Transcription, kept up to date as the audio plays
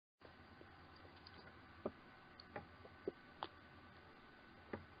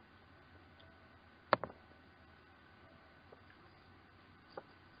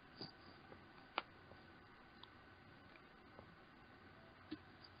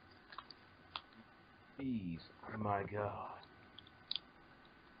Jeez, my God.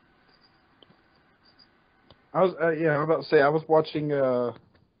 I was I'm about to say I was watching I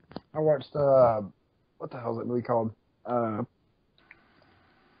watched what the hell is that movie called?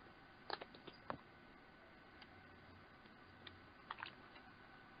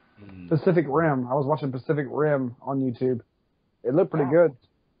 Pacific Rim. I was watching Pacific Rim on YouTube. It looked pretty good.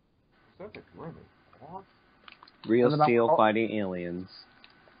 Pacific Rim. What? Real steel fighting aliens.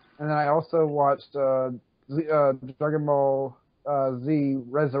 And then I also watched Dragon Ball Z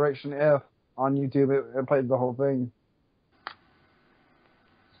Resurrection F on YouTube. It played the whole thing.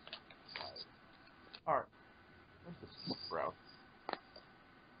 Alright. Where's the smoke route?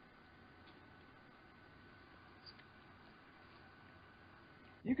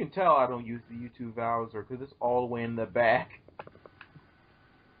 You can tell I don't use the YouTube browser because it's all the way in the back.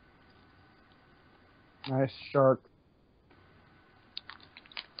 Nice shark.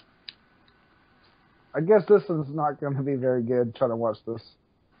 I guess this is not going to be very good trying to watch this.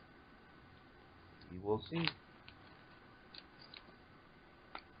 We will see.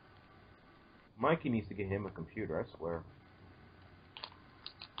 Mikey needs to get him a computer, I swear.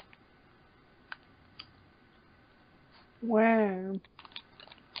 Wow.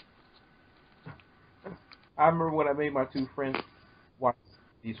 I remember when I made my two friends watch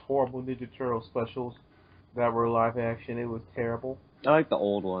these horrible Ninja Turtle specials that were live action. It was terrible. I like the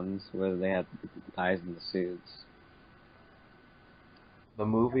old ones where they had the guys in the suits. The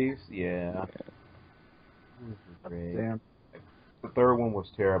movies? Yeah. Great. Damn. The third one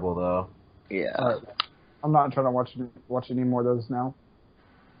was terrible, though. Yeah. Right. I'm not trying to watch any more of those now.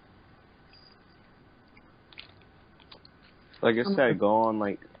 Like I said, go on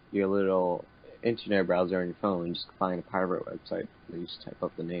like your little internet browser on your phone and just find a pirate website. And you just type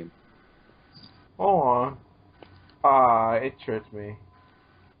up the name. Hold on. It tricked me. It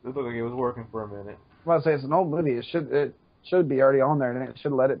looked like it was working for a minute. I was about to say, it's an old movie. It should be already on there, and it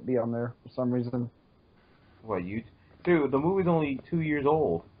should let it be on there for some reason. What, you? Dude, the movie's only 2 years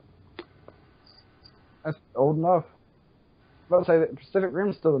old. That's old enough. I was about to say that Pacific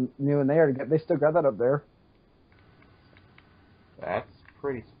Rim's still new, and they still got that up there. That's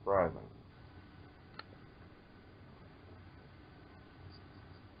pretty surprising.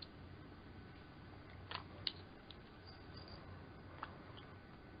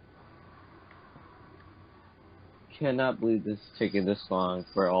 Cannot believe this is taking this long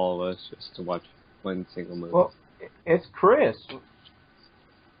for all of us just to watch one single movie. Well, it's Chris.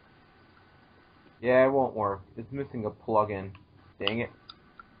 Yeah, it won't work. It's missing a plug-in. Dang it.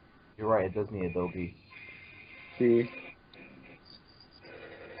 You're right, it does need Adobe. See?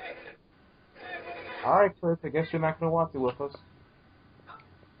 Alright, Chris, I guess you're not going to want to with us.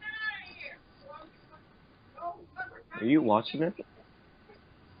 Are you watching it?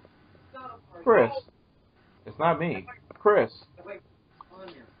 Chris. It's not me. Chris.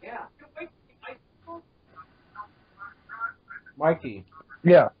 Mikey.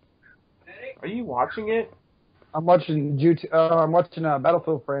 Yeah. Are you watching it? I'm watching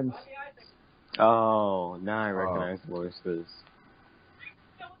Battlefield Friends. Oh, now I recognize the voices.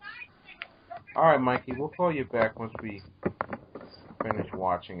 Alright, Mikey, we'll call you back once we finish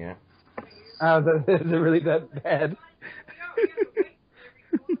watching it. Is it really that bad?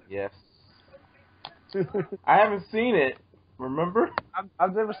 Yes. I haven't seen it, remember?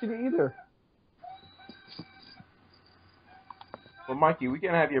 I've never seen it either. Well, Mikey, we can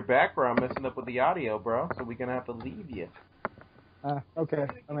have your background messing up with the audio, bro, so we're going to have to leave you. Okay.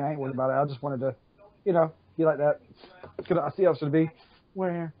 I mean, I ain't worried about it. I just wanted to, be like that. I see how it should be.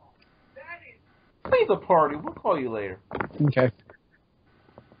 Where? Please a party. We'll call you later. Okay.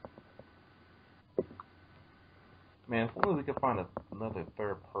 Man, if only we could find another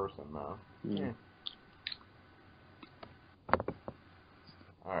third person, though. Yeah.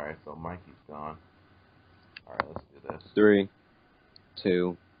 Alright, so Mikey's gone. Alright, let's do this. 3,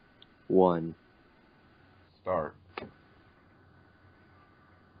 2, 1. Start.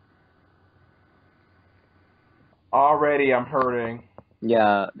 Already I'm hurting.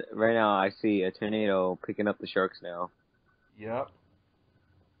 Yeah, right now I see a tornado picking up the sharks now. Yep.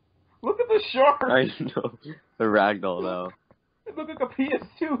 Look at the shark! I know. The ragdoll, though. It looks like a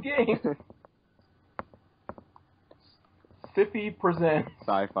PS2 game. Sippy presents.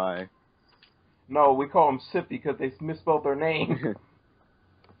 Sci-fi. No, we call them Sippy because they misspelled their name.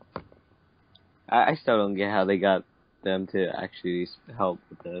 I still don't get how they got them to actually help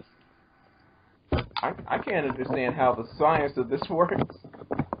with this. I can't understand how the science of this works.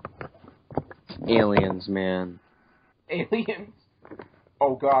 Aliens, man. Aliens?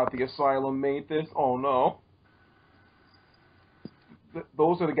 Oh god, the asylum made this? Oh no.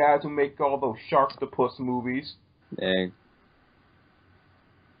 Those are the guys who make all those Sharktopus movies. Dang.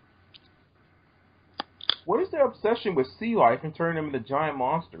 What is their obsession with sea life and turning them into giant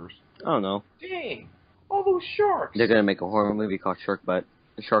monsters? I don't know. Dang, all those sharks. They're gonna make a horror movie called Shark Butt.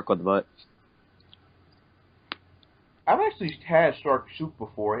 The Shark with the Butt. I've actually had shark soup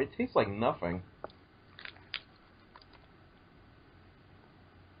before. It tastes like nothing.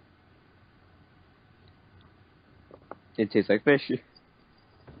 It tastes like fish.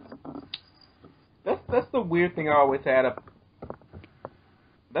 That's the weird thing I always had.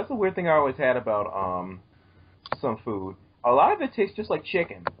 That's the weird thing I always had about some food. A lot of it tastes just like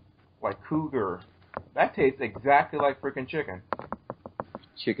chicken, like cougar. That tastes exactly like freaking chicken.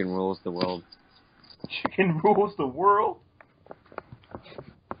 Chicken rules the world. Chicken rules the world.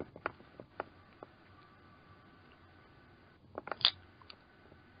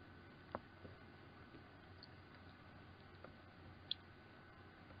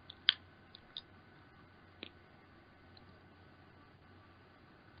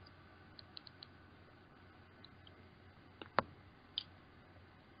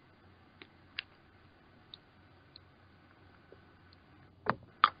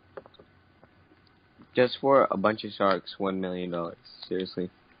 Just for a bunch of sharks, $1 million. Seriously.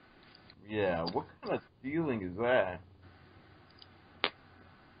 Yeah, what kind of feeling is that?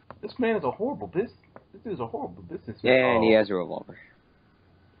 This man is a horrible business. This is a horrible businessman. And he has a revolver.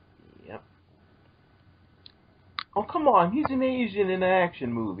 Yep. Oh, come on. He's an Asian in an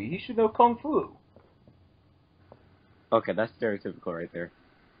action movie. He should know Kung Fu. Okay, that's stereotypical right there.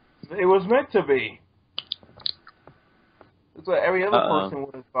 It was meant to be. That's what every other person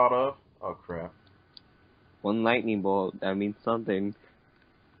would have thought of. Oh, crap. One lightning bolt, that means something.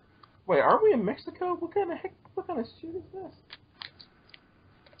 Wait, are we in Mexico? What kind of shit is this?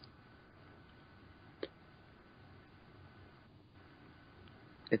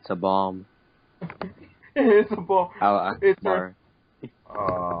 It's a bomb. It's a bomb.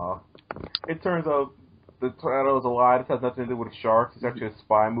 It turns out the tornado is a lie. This has nothing to do with sharks. It's actually a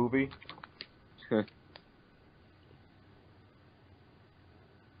spy movie.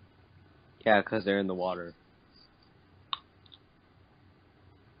 Yeah, because they're in the water.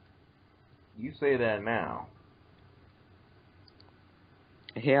 You say that now.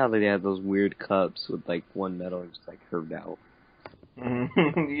 Yeah, they have those weird cups with like one metal just like curved out.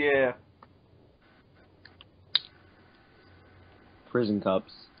 Yeah. Prison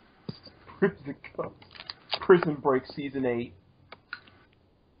cups. Prison cups. Prison Break Season 8.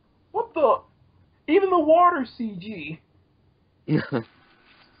 What the? Even the water CG.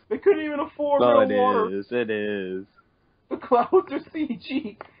 They couldn't even afford real water. It is. The clouds are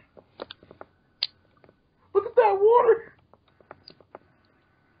CG. Look at that water.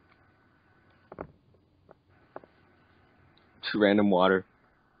 Random water.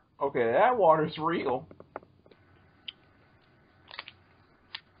 Okay, that water's real.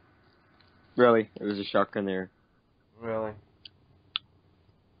 Really? There's a shark in there. Really?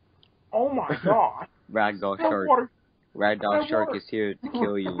 Oh my god. Ragdoll shark. Water. Ragdoll shark is here to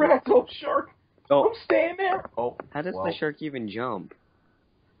kill you. Ragdoll shark. Oh. I'm staying there. Oh. How does the shark even jump?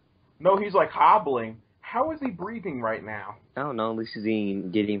 No, he's like hobbling. How is he breathing right now? I don't know. At least he's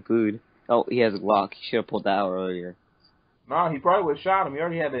getting food. Oh, he has a Glock. He should have pulled that out earlier. No, he probably would have shot him. He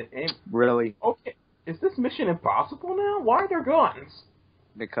already had the aim. Really? Okay. Is this Mission Impossible now? Why are there guns?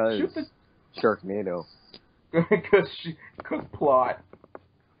 Because Sharknado. Because plot.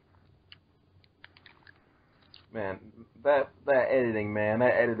 Man, that editing, man.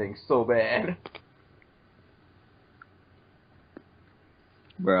 That editing's so bad.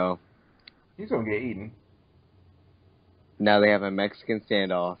 Bro. He's gonna get eaten. Now they have a Mexican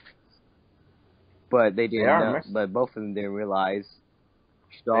standoff. But they didn't know, but both of them didn't realize.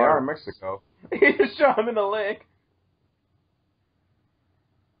 They are in Mexico. He just shot him in the leg.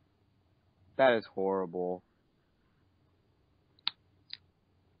 That is horrible.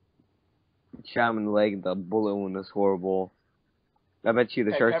 Shot him in the leg, the bullet wound was horrible. I bet you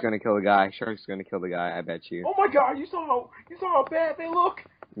the shark's gonna kill the guy. Shark's gonna kill the guy, I bet you. Oh my god, you saw how bad they look?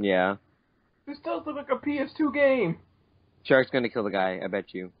 Yeah. This does look like a PS2 game. Shark's gonna kill the guy, I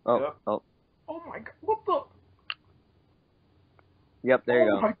bet you. Oh, yep. Oh. Oh my god, what the? Yep, there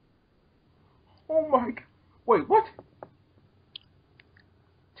you go. Oh my god. Wait, what?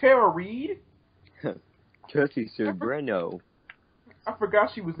 Tara Reid? Jessie Sobrano. I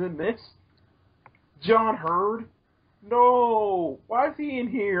forgot she was in this. John Hurd? No! Why is he in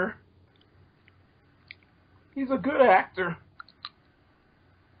here? He's a good actor.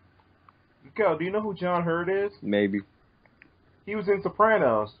 Go, do you know who John Hurd is? Maybe. He was in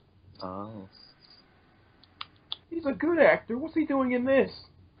Sopranos. Oh. He's a good actor. What's he doing in this?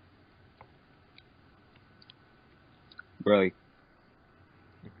 Really?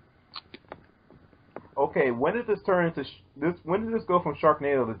 Okay, when did this turn into this? When did this go from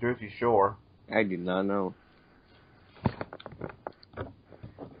Sharknado to Jersey Shore? I do not know.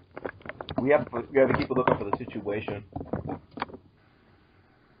 We have to keep a lookout for the situation.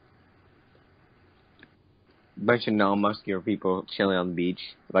 Bunch of non-muscular people chilling on the beach,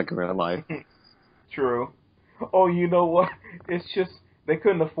 like in real life. True. Oh, you know what? It's just they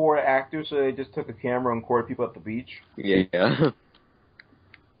couldn't afford actors, so they just took a camera and recorded people at the beach. Yeah.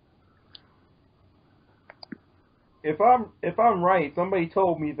 If I'm right, somebody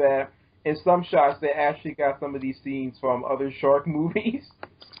told me that in some shots they actually got some of these scenes from other shark movies.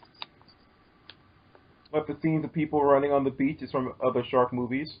 Like the scenes of people running on the beach is from other shark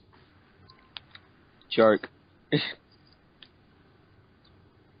movies. Shark.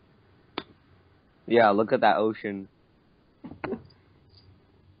 Yeah, look at that ocean.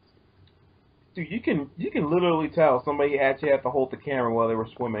 Dude, you can literally tell somebody actually had to hold the camera while they were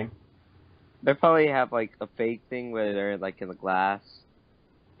swimming. They probably have like a fake thing where they're like in the glass.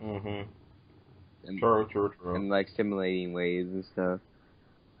 Mhm. And, True. and like simulating waves and stuff.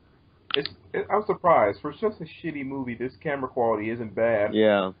 I'm surprised. For such a shitty movie, this camera quality isn't bad.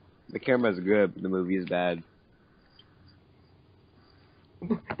 Yeah, the camera's good, but the movie is bad.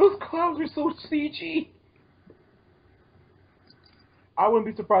 Those clouds are so CG. I wouldn't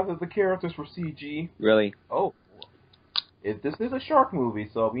be surprised if the characters were CG. Really? Oh, this is a shark movie,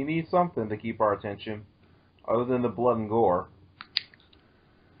 so we need something to keep our attention, other than the blood and gore.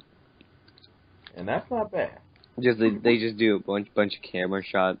 And that's not bad. They just do a bunch of camera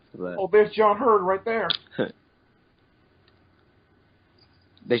shots. Oh, there's John Hurd right there.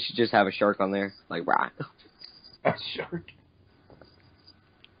 They should just have a shark on there, like rah. A shark.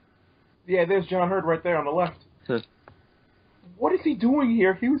 Yeah, there's John Hurd right there on the left. What is he doing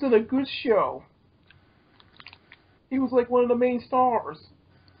here? He was in a good show. He was like one of the main stars.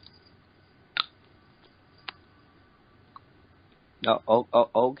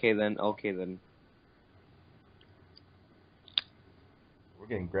 Okay then. We're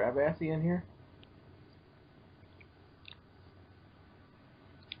getting grab-assy in here?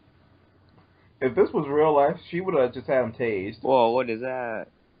 If this was real life, she would have just had him tased. Whoa, what is that?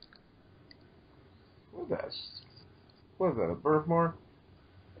 What is that? What is that, a birthmark?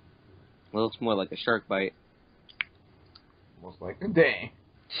 Well, it's more like a shark bite. Almost like, dang.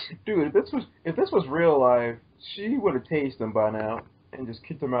 Dude, if this was real life, she would have tased him by now and just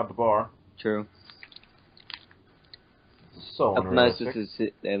kicked him out the bar. True. So unless this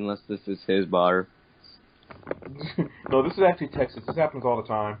is his bar. No, this is actually Texas. This happens all the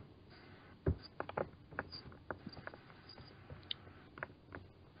time.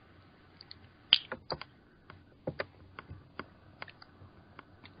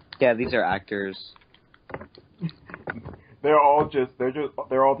 Yeah, these are actors. They're all just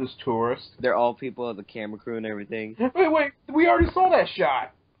tourists. They're all people of the camera crew and everything. Wait, we already saw that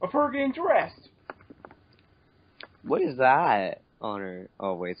shot of her getting dressed. What is that on her?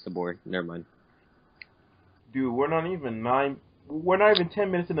 Oh wait, it's the board. Never mind. Dude, we're not even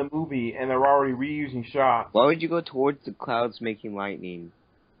 10 minutes in the movie and they're already reusing shots. Why would you go towards the clouds making lightning?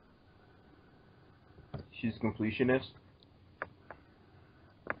 She's a completionist.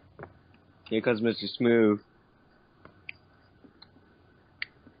 Here comes Mr. Smooth.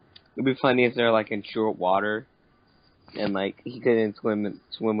 It'd be funny if they're like in short water, and like he couldn't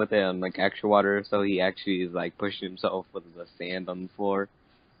swim with it on like actual water, so he actually is like pushing himself with the sand on the floor.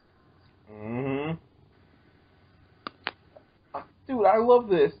 Mhm. Dude, I love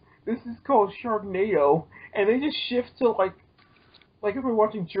this. This is called Sharknado, and they just shift to like if we're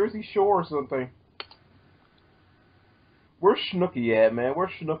watching Jersey Shore or something. Where's Snooki at, man?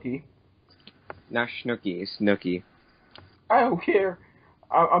 Where's Snooki? Not Snooki, it's Snooki. I don't care.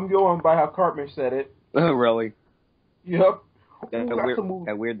 I'm going by how Cartman said it. Oh, really? Yep.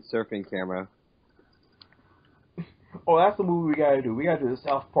 That weird surfing camera. Oh, that's the movie we gotta do. We gotta do the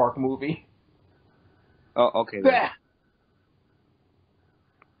South Park movie. Oh, okay. Then.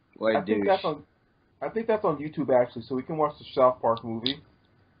 What I think that's on YouTube actually, so we can watch the South Park movie.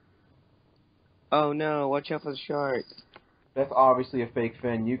 Oh no! Watch out for the shark. That's obviously a fake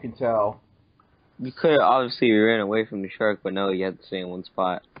fin. You can tell. You could have obviously ran away from the shark, but no, you had to stay in one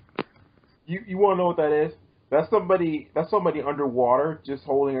spot. You want to know what that is? That's somebody underwater just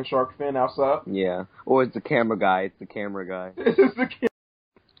holding a shark fin outside. Yeah. Or it's the camera guy. It's the camera guy. This is the camera.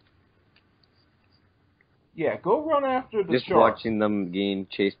 Yeah, go run after the just shark. Watching them getting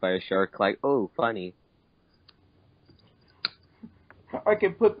chased by a shark, like, oh, funny. I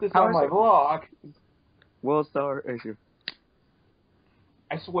can put this on my vlog. World Star issue.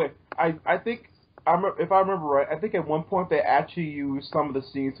 I swear. I think if I remember right, I think at one point they actually used some of the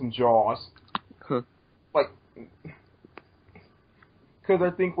scenes from Jaws. Huh. Like, because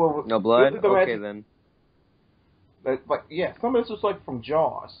I think No blood. Okay then. Like yeah, some of this was like from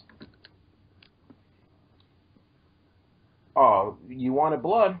Jaws. Oh, you wanted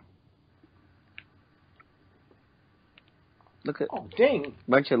blood? Look at Oh dang!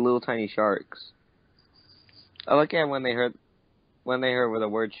 bunch of little tiny sharks. I look at when they heard where the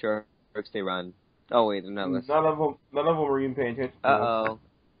word sharks they run. Oh wait, they're not listening. None of them were even paying attention. Uh-oh.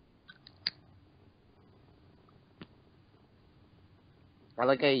 I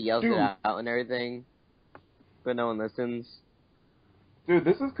like how he yells it out and everything, but no one listens. Dude,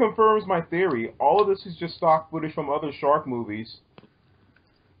 this confirms my theory. All of this is just stock footage from other shark movies.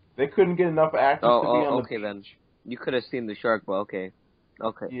 They couldn't get enough actors to be on the beach. Then. You could have seen the shark, but okay.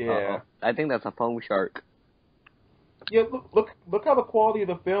 Okay. Yeah. I think that's a foam shark. Yeah, look how the quality of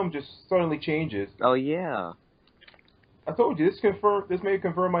the film just suddenly changes. Oh yeah. I told you this may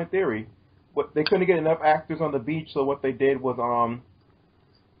confirm my theory. But they couldn't get enough actors on the beach, so what they did was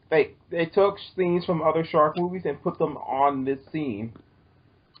they took scenes from other shark movies and put them on this scene.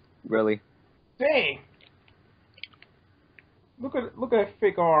 Really? Dang! Look at that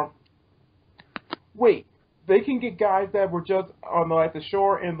fake arm. Wait, they can get guys that were just on the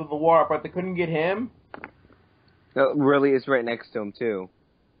shore and the water, but they couldn't get him? Really, it's right next to him too.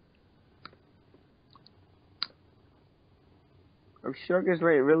 Our shark is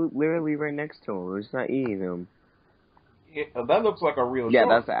literally right next to him. It's not eating him. Yeah, that looks like a real shark. Yeah,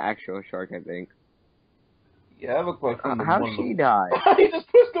 that's an actual shark, I think. Yeah, that looks like how did she die? He just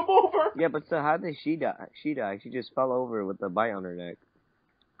pushed him over. Yeah, but so how did she die? She just fell over with a bite on her neck.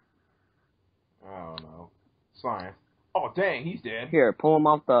 I don't know. Science. Oh dang, he's dead. Here, pull him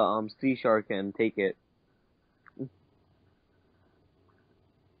off the sea shark and take it.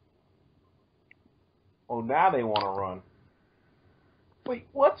 Oh, now they want to run. Wait,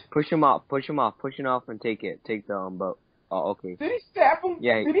 what? Push him off, and take it. Take the boat. Oh, okay. Did he stab him?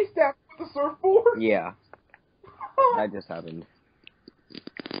 Yeah. Did he stab him with the surfboard? Yeah. That just happened.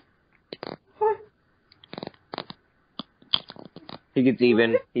 He gets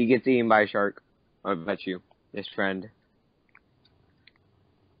eaten by a shark. I bet you. His friend.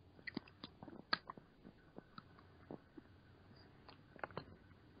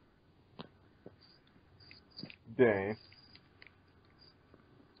 Dang.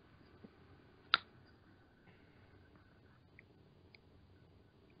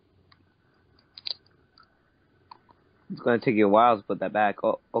 It's gonna take you a while to put that back.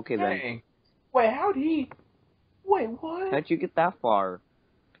 Oh, okay Dang. then. Wait, how'd he? Wait, what? How'd you get that far?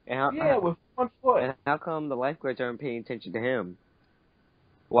 And with 1 foot. And how come the lifeguards aren't paying attention to him?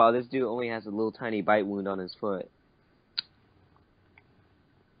 Wow, this dude only has a little tiny bite wound on his foot.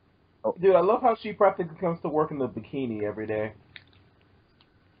 Oh. Dude, I love how she practically comes to work in the bikini every day.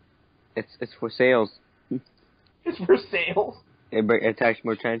 It's for sales. It's for sales? It attracts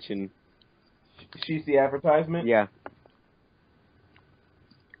more attention. She's the advertisement? Yeah.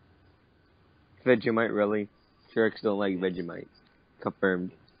 Vegemite, really? Sharks don't like Vegemite.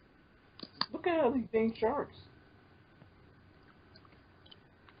 Confirmed. Look at all these dang sharks.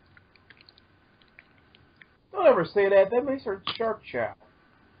 Don't ever say that. That makes her shark chow.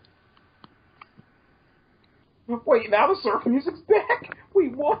 Wait, now the surf music's back?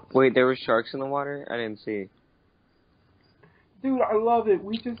 Wait, what? Wait, there were sharks in the water? I didn't see. Dude, I love it.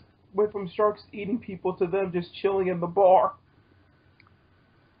 We just went from sharks eating people to them just chilling in the bar.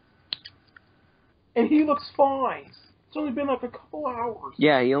 And he looks fine. It's only been like a couple hours.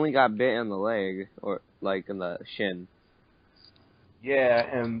 Yeah, he only got bit in the leg, or like in the shin. Yeah,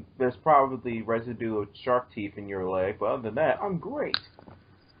 and there's probably residue of shark teeth in your leg, but other than that, I'm great.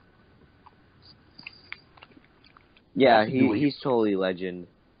 Yeah, he's totally a legend.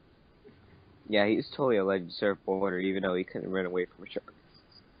 Yeah, he's totally a legend surfboarder, even though he couldn't run away from a shark.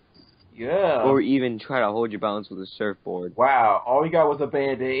 Yeah. Or even try to hold your balance with a surfboard. Wow, all he got was a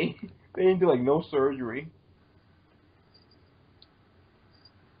Band-Aid. They didn't do, like, no surgery.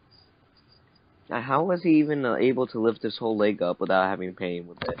 Now, how was he even able to lift his whole leg up without having pain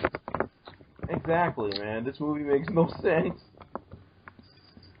with it? Exactly, man. This movie makes no sense.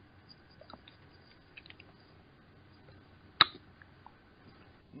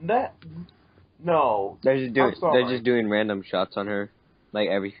 No. They're just doing random shots on her. Like,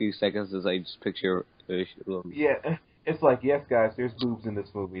 every few seconds is like, just picture... Yeah, it's like, yes, guys, there's boobs in this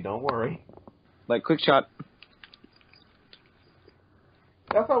movie, don't worry. Like, quick shot.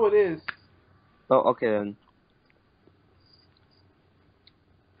 That's how it is. Oh, okay then.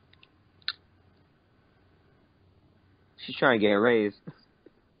 She's trying to get a raise.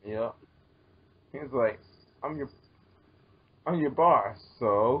 Yeah. He's like, I'm your boss,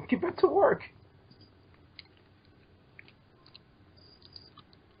 so get back to work.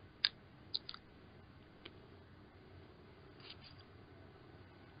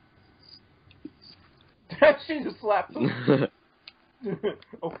 She just slapped him.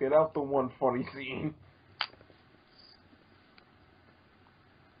 Okay, that was the one funny scene.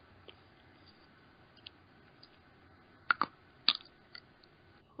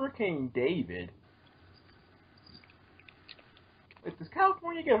 Hurricane David. Wait, does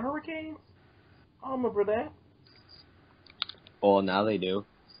California get hurricanes? I don't remember that. Oh, now they do.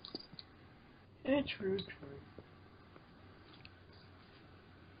 Yeah, true.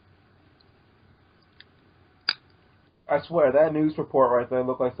 I swear, that news report right there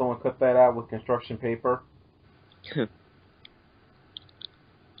looked like someone cut that out with construction paper.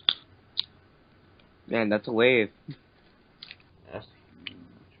 Man, that's a wave. That's huge,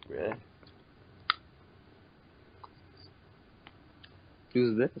 Red.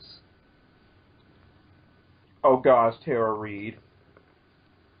 Who's this? Oh gosh, Tara Reid.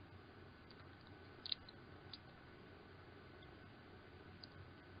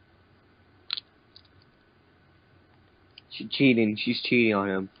 She's cheating. She's cheating on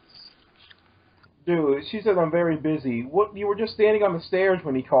him. Dude, she said I'm very busy. What? You were just standing on the stairs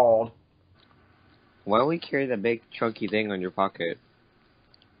when he called. Why don't we carry that big chunky thing on your pocket?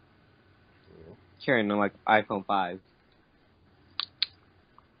 Carrying on like iPhone 5.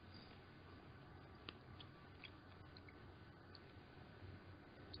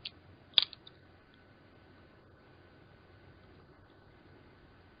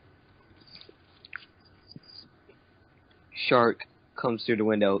 Shark comes through the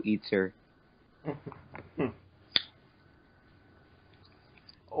window, eats her.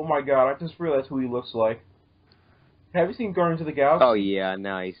 Oh my god, I just realized who he looks like. Have you seen Guardians of the Galaxy? Oh yeah,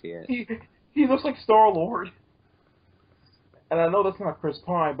 now I see it. He looks like Star-Lord. And I know that's not Chris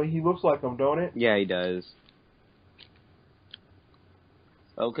Pine, but he looks like him, don't it? Yeah, he does.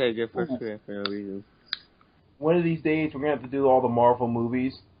 Okay, good for no reason. One of these days, we're going to have to do all the Marvel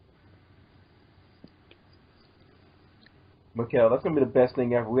movies. Mikhail, that's going to be the best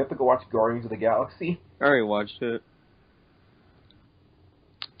thing ever. We have to go watch Guardians of the Galaxy. I already watched it.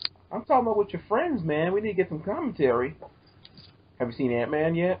 I'm talking about with your friends, man. We need to get some commentary. Have you seen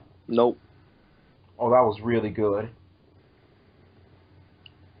Ant-Man yet? Nope. Oh, that was really good.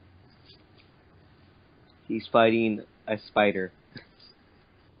 He's fighting a spider.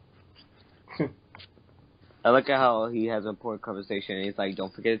 I like how he has an important conversation and he's like,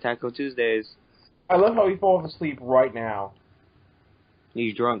 don't forget Taco Tuesdays. I love how he falls asleep right now.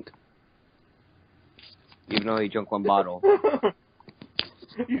 He's drunk. Even though he drank one bottle.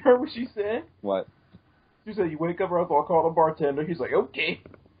 You heard what she said? What? She said, you wake up or else I'll call the bartender. He's like, okay.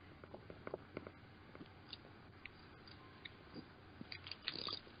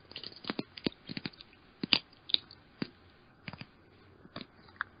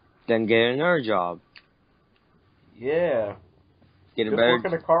 Then get another job. Yeah. Get a Just better... work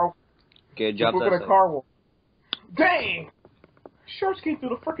in a car. Get a job Just work in that's a car wash. Dang! Sharks came through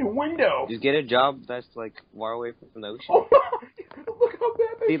the freaking window. Just get a job that's like far away from the ocean. Oh my! Look how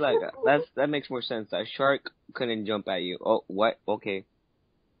bad they See, like that makes more sense. That shark couldn't jump at you. Oh, what? Okay.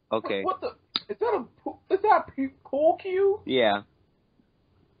 Okay. What the? Is that a pool cue? Yeah.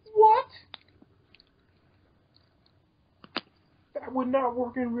 What? That would not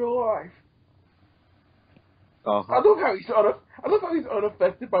work in real life. Oh. I love how he's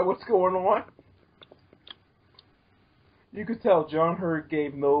unaffected by what's going on. You could tell John Hurt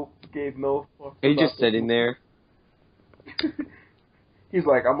gave no fucks. He's just sitting there. He's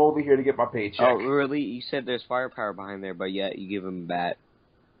like, I'm over here to get my paycheck. Oh, really? You said there's firepower behind there, but yet you give him a bat.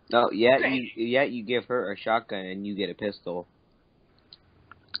 No, yet you give her a shotgun and you get a pistol.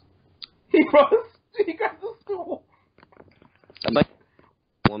 He got the stool. But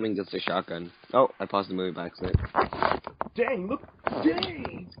woman gets a shotgun. Oh, I paused the movie by accident. Dang, look,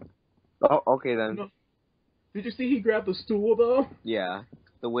 dang. Oh, okay then. No. Did you see he grabbed the stool though? Yeah,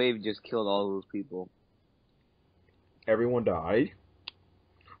 the wave just killed all those people. Everyone died.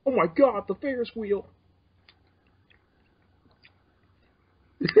 Oh my god, the Ferris wheel.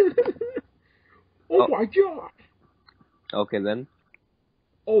 Oh my god. Okay then.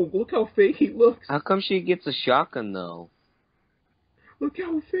 Oh, look how fake he looks. How come she gets a shotgun though? Look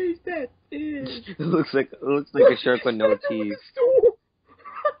how fake that is. It looks like a shark with no teeth.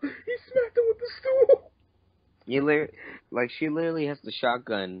 He smacked him with the stool. She literally has the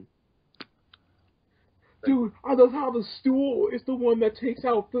shotgun. Dude, I love how the stool is the one that takes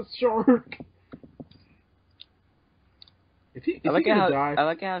out the shark. Is he gonna die? I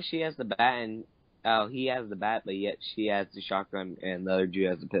like how she has the bat and he has the bat, but yet she has the shotgun and the other Jew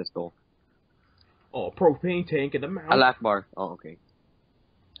has the pistol. Oh, propane tank in the mouth. Allah Akbar. Oh, okay.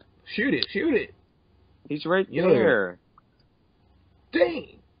 Shoot it! Shoot it! He's right You know there.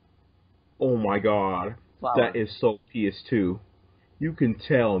 Dang! Oh my God, Flower. that is so PS2. You can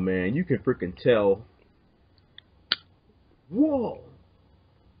tell, man. You can freaking tell. Whoa!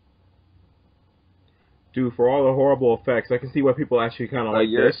 Dude, for all the horrible effects, I can see why people actually kind of like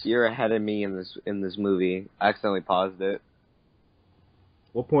this. You're ahead of me in this movie. I accidentally paused it.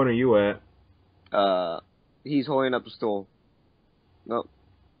 What point are you at? He's holding up the stool. Nope.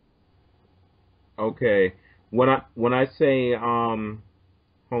 Okay. When I say hold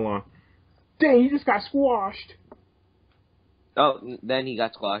on. Dang, you just got squashed. Oh, then he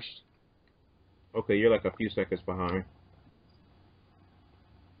got squashed. Okay, you're like a few seconds behind.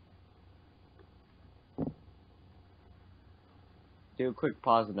 Do a quick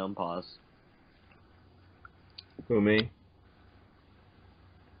pause and unpause. Who, me?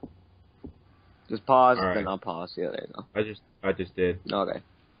 Just pause, All right. then unpause. Yeah, there you go. I just did. Okay.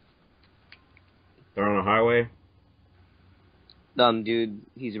 They're on a highway? Dude,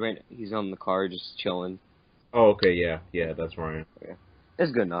 he's on the car just chilling. Oh, okay, yeah, that's right. Yeah.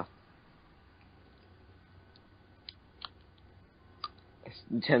 It's good enough.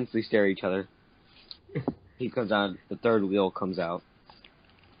 Intensely stare at each other. He comes out, the third wheel comes out.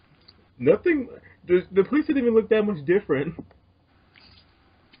 Nothing. The police didn't even look that much different.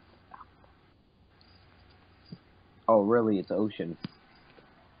 Oh, really? It's ocean.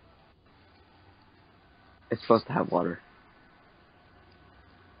 It's supposed to have water.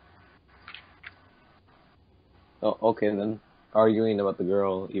 Oh, okay then. Arguing about the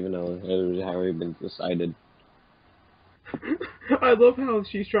girl, even though it had already been decided. I love how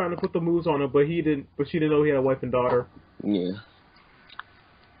she's trying to put the moves on him, but she didn't know he had a wife and daughter. Yeah.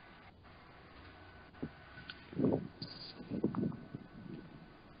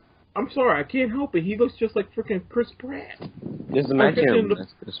 I'm sorry, I can't help it. He looks just like freaking Chris Pratt. Just imagine him as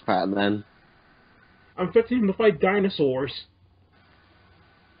Chris Pratt then. I'm expecting him to fight dinosaurs.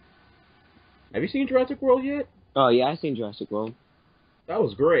 Have you seen Jurassic World yet? Oh yeah, I've seen Jurassic World. That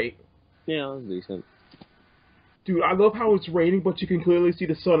was great. Yeah, it was decent. Dude, I love how it's raining, but you can clearly see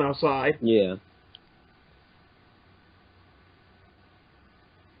the sun outside. Yeah.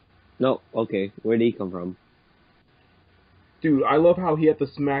 No, okay. Where did he come from? Dude, I love how he had to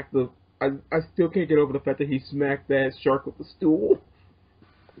smack the... I still can't get over the fact that he smacked that shark with the stool.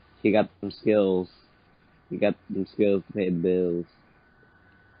 He got some skills. He got some skills to pay the bills.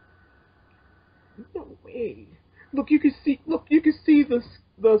 No way. Look, you can see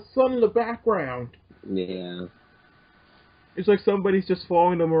the sun in the background. Yeah. It's like somebody's just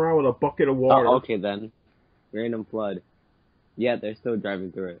following them around with a bucket of water. Oh, okay then. Random flood. Yeah, they're still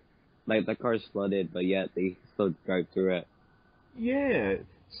driving through it. Like, the car's flooded, but yet they still drive through it. Yeah,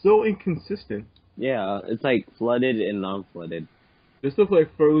 so inconsistent. Yeah, it's like flooded and non-flooded. This looks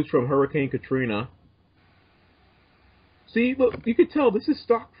like footage from Hurricane Katrina. See, look, you can tell this is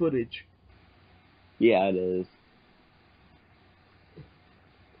stock footage. Yeah, it is.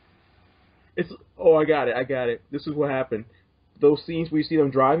 Oh, I got it. This is what happened. Those scenes where you see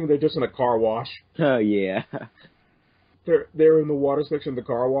them driving, they're just in a car wash. Oh, yeah. They're in the water section of the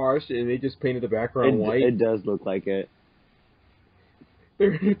car wash, and they just painted the background white. It does look like it.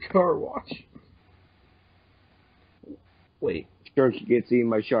 They're in a car wash. Wait. Shark gets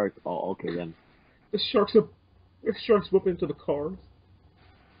eaten by shark. Oh, okay then. The sharks whip into the cars.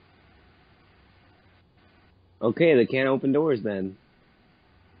 Okay, they can't open doors then.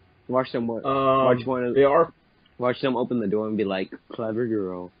 Watch them. Watch them open the door and be like, "Clever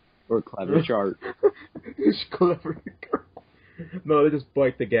girl" or "Clever shark." It's clever girl. No, they just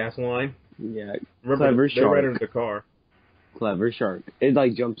bite the gas line. Yeah. Remember, Clever they're shark. right under the car. Clever shark. It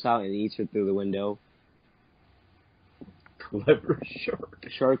like jumps out and eats her through the window. Clever shark.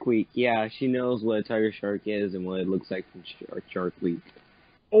 Shark Week. Yeah, she knows what a tiger shark is and what it looks like from Shark Week.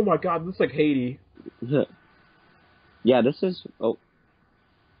 Oh my God, this looks like Haiti. Yeah, this is. Oh.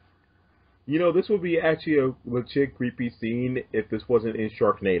 You know, this would be actually a legit creepy scene if this wasn't in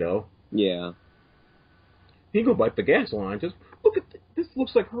Sharknado. Yeah. He can bite the gas line. Just look at this.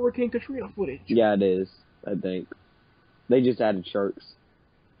 Looks like Hurricane Katrina footage. Yeah, it is. I think they just added sharks.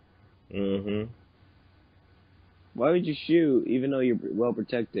 Mm-hmm. Why would you shoot, even though you're well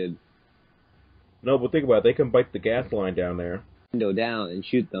protected? No, but think about it. They can bite the gas line down there. Window down and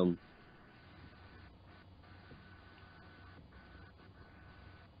shoot them.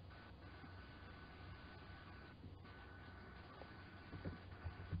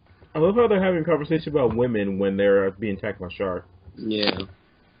 I love how they're having a conversation about women when they're being attacked by sharks. Yeah.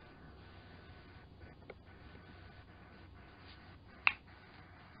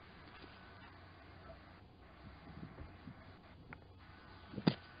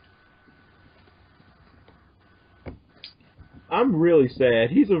 I'm really sad.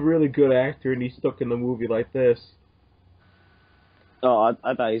 He's a really good actor, and he's stuck in a movie like this. Oh,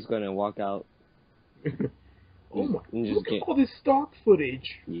 I thought he was gonna walk out. Oh my! And just Look get. at all this stock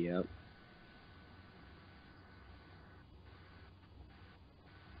footage. Yep.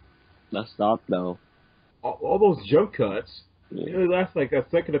 Let's stop though. All those jump cuts. Yeah. It only lasts like a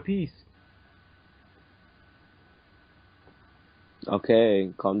second apiece.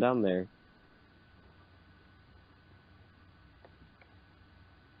 Okay, calm down there.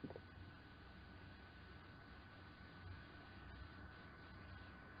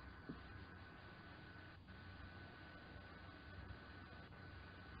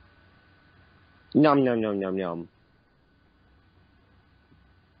 Nom nom nom nom nom.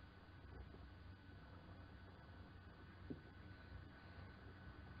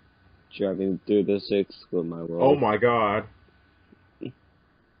 Driving through the six with my roll. Oh my god.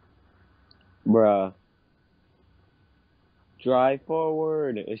 Bruh. Drive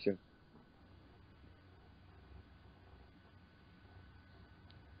forward. It's your...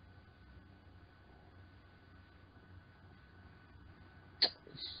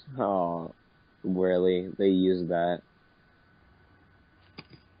 Oh, really? They use that.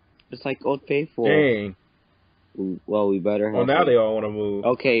 It's like Old Faithful. Dang. Well, we better Oh, have now it. they all want to move.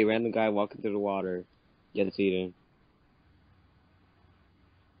 Okay, random guy walking through the water. Gets eaten.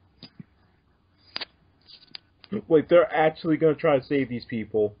 Wait, they're actually gonna try to save these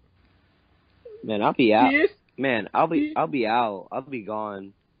people. Man, I'll be out. He is? Man, I'll be out. I'll be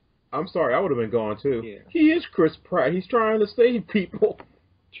gone. I'm sorry, I would have been gone too. Yeah. He is Chris Pratt. He's trying to save people.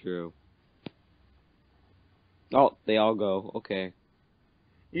 True. Oh, they all go. Okay.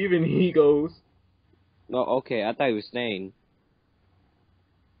 Even he goes. Oh, okay. I thought he was staying.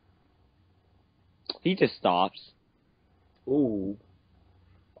 He just stops. Ooh.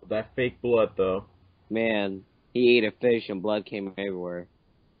 That fake blood, though. Man, he ate a fish and blood came everywhere.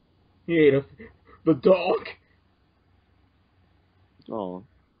 He ate the dog. Oh.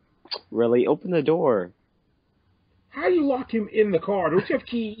 Really? Open the door. How do you lock him in the car? Don't you have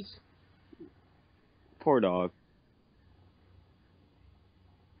keys? Poor dog.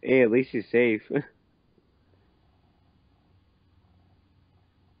 Hey, at least he's safe.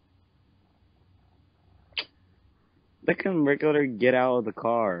 Let him regular get out of the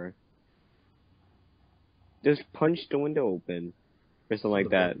car. Just punch the window open. Or something like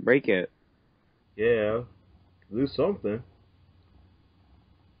that. Break it. Yeah. Do something.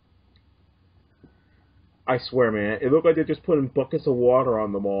 I swear, man. It looked like they're just putting buckets of water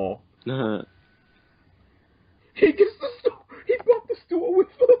on them all. He gets the stool. He brought the stool with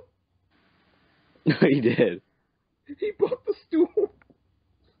him. He did. He brought the stool.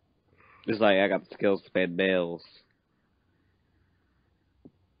 It's like, I got the skills to pay the bills.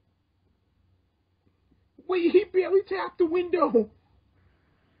 Wait, he barely tapped the window.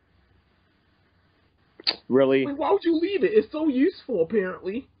 Really? Wait, why would you leave it? It's so useful,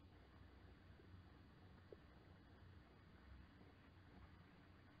 apparently.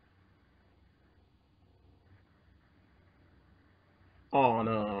 Oh,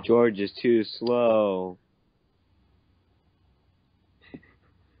 no. George is too slow.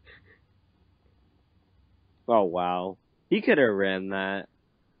 Oh, wow. He could have ran that.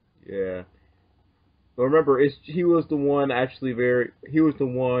 Yeah. But remember, he was the one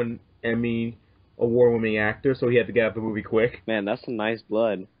Emmy award-winning actor, so he had to get out of the movie quick. Man, that's some nice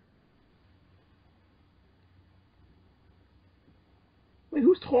blood. Wait,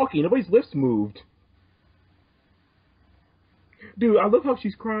 who's talking? Nobody's lips moved. Dude, I love how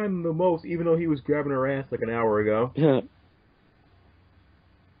she's crying the most, even though he was grabbing her ass like an hour ago.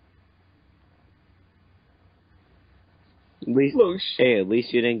 At least, Look, hey, at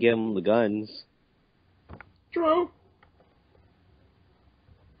least you didn't give him the guns. True.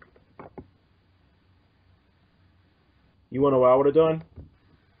 You wanna know what I would have done?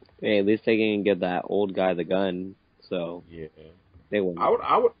 Hey, at least they didn't give that old guy the gun, so Yeah. they wouldn't.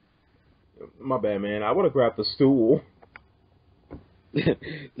 I would. My bad, man. I would have grabbed the stool.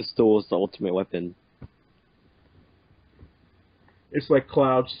 The stool is the ultimate weapon. It's like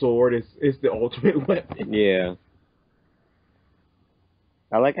Cloud's sword. It's the ultimate weapon. Yeah.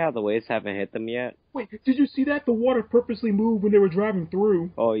 I like how the waves haven't hit them yet. Wait, did you see that? The water purposely moved when they were driving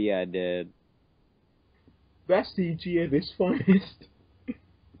through. Oh yeah, I did. That's CG at its finest.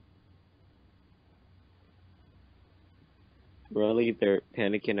 Really? They're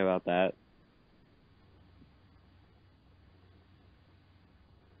panicking about that?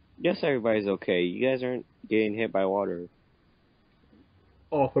 Yes, everybody's okay. You guys aren't getting hit by water.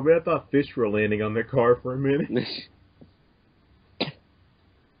 Oh, for a minute I thought fish were landing on their car for a minute.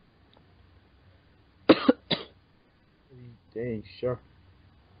 Dang, sure.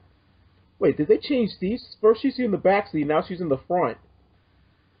 Wait, did they change seats? First she's in the back seat, now she's in the front.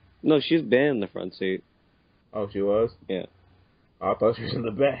 No, she's been in the front seat. Oh, she was? Yeah. I thought she was in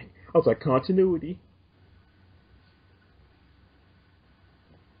the back. I was like, continuity.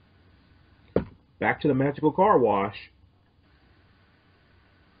 Back to the magical car wash.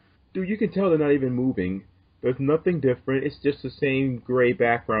 Dude, you can tell they're not even moving. There's nothing different. It's just the same gray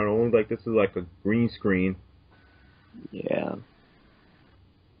background, only like this is like a green screen. Yeah.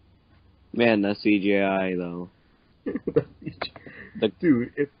 Man, that's CGI though.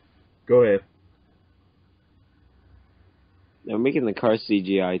 Dude, go ahead. They're making the car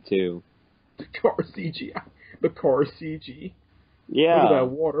CGI too. The car CGI. The car CG. Yeah. Look at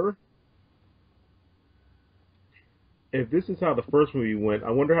that water. If this is how the first movie went,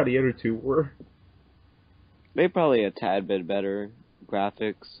 I wonder how the other two were. They probably a tad bit better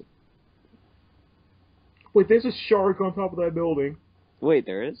graphics. Wait, there's a shark on top of that building. Wait,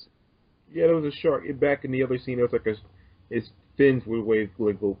 there is? Yeah, there was a shark. Back in the other scene, there was like his fins were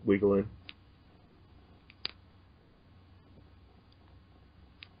wiggling.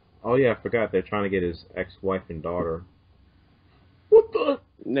 Oh yeah, I forgot they're trying to get his ex-wife and daughter. What the?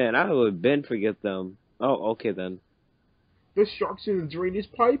 Man, I would Ben forget them. Oh, okay then. The shark's in the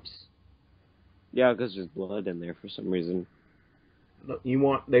drainage pipes? Yeah, because there's blood in there for some reason.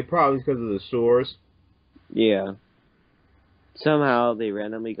 They probably because of the sewers. Yeah. Somehow they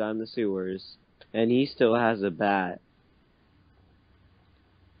randomly got in the sewers, and he still has a bat.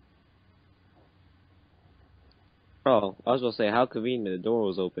 Oh, I was going to say, how convenient the door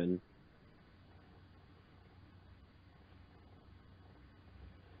was open.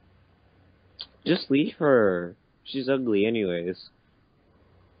 Just leave her. She's ugly anyways.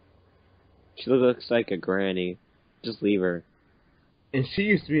 She looks like a granny. Just leave her. And she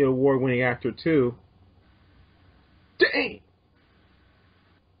used to be an award-winning actor, too. Dang!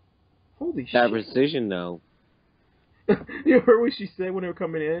 Holy shit. That precision, though. You heard what she said when they were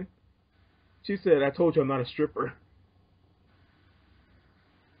coming in? She said, I told you I'm not a stripper.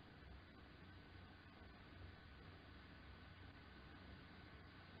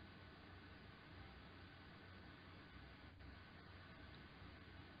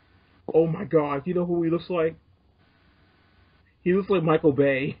 Oh my god, you know who he looks like? He looks like Michael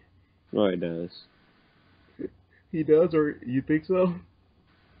Bay. Oh, he does. He does, or you think so?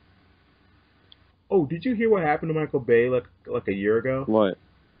 Oh, did you hear what happened to Michael Bay like a year ago? What?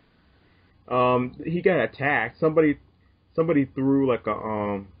 He got attacked. Somebody threw like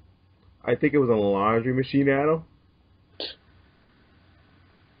a I think it was a laundry machine at him.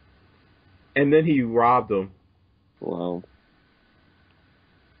 And then he robbed him. Wow.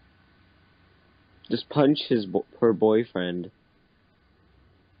 Just punch her boyfriend.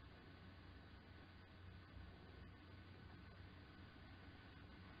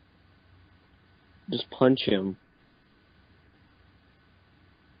 Just punch him.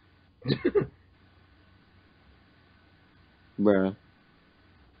 Bruh.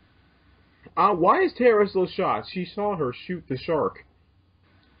 Why is Tara so shocked? She saw her shoot the shark.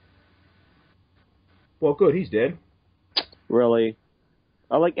 Well, good, he's dead. Really?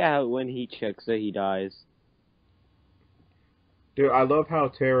 I like how when he checks it, he dies. Dude, I love how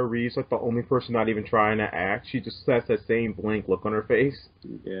Tara Reid's like the only person not even trying to act. She just has that same blank look on her face.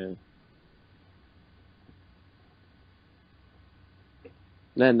 Yeah.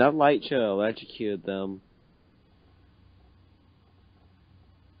 Man, that light should have electrocuted them.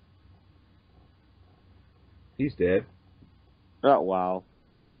 He's dead. Oh, wow.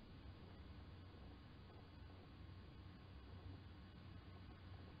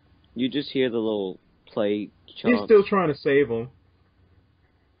 You just hear the little play chomp. He's still trying to save him.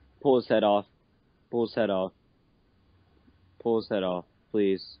 Pull his head off. Pull his head off. Pull his head off.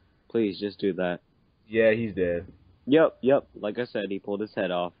 Please. Please, just do that. Yeah, he's dead. Yep. Like I said, he pulled his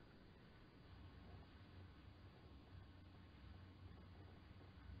head off.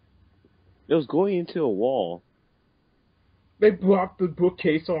 It was going into a wall. They blocked the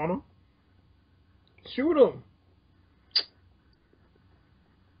bookcase on him. Shoot him.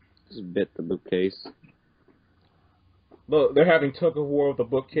 Just bit the bookcase. Look, they're having tug of war with the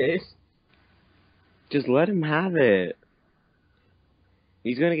bookcase. Just let him have it.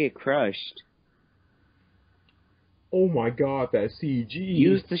 He's gonna get crushed. Oh my god, that CG.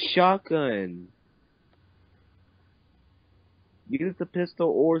 Use the shotgun. Use the pistol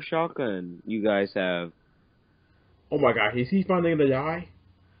or shotgun you guys have. Oh my god, is he finally gonna die?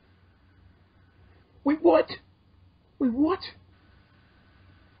 Wait, what? Wait, what?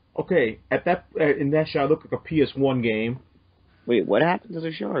 Okay, in that shot, it looked like a PS1 game. Wait, what happened to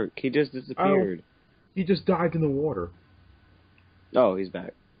the shark? He just disappeared. He just dived in the water. Oh, he's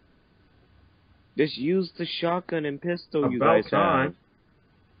back. Just use the shotgun and pistol you About guys time. have.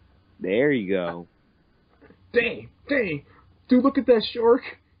 There you go. Dang. Dude, look at that shark.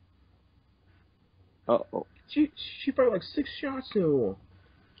 Uh-oh. She fired like 6 shots to him.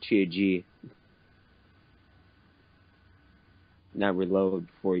 GG. Now reload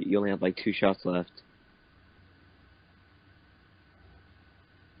before you only have like 2 shots left.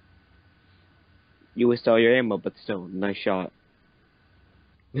 You wasted all your ammo, but still, nice shot.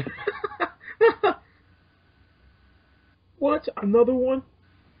 What? Another one?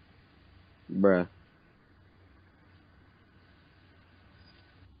 Bruh.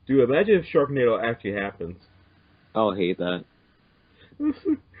 Dude, imagine if Sharknado actually happens. I'll hate that.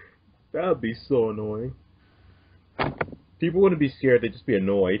 That would be so annoying. People wouldn't be scared, they'd just be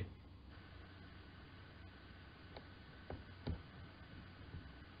annoyed.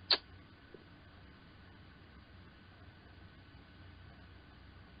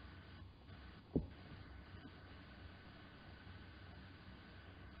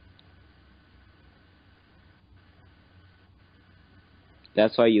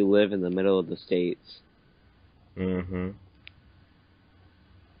 That's why you live in the middle of the states. Mm-hmm.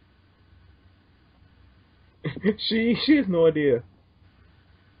 She has no idea.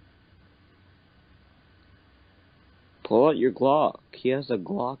 Pull out your Glock. He has a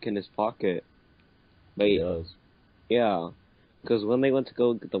Glock in his pocket. He does. Yeah. Because when they went to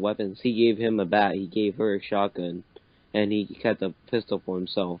go get the weapons, he gave him a bat, he gave her a shotgun, and he kept a pistol for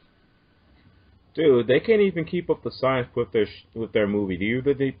himself. Dude, they can't even keep up the science with their movie. Do you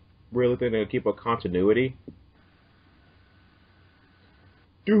think they really think they'll keep up continuity?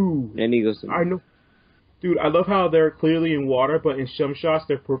 Dude. And he goes, I know. Dude, I love how they're clearly in water, but in some shots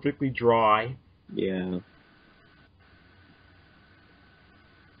they're perfectly dry. yeah.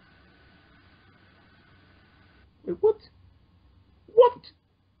 Wait, what?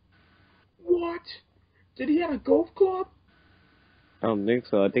 What? Did he have a golf club? I don't think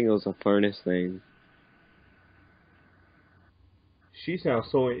so. I think it was a furnace thing. She sounds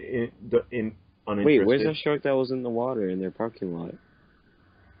so uninterested. Wait, where's that shark that was in the water in their parking lot?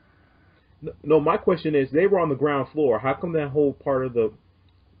 No, my question is, they were on the ground floor. How come that whole part of the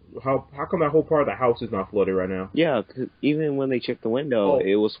house is not flooded right now? Yeah, 'cause even when they checked the window,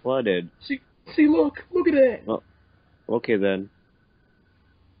 it was flooded. See, look at that. Oh, okay then.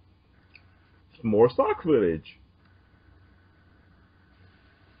 More stock footage.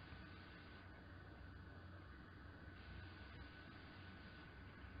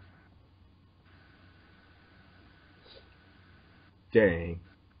 Dang.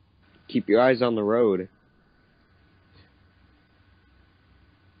 Keep your eyes on the road.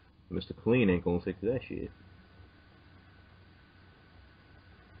 Mr. Clean ain't gonna fix that shit.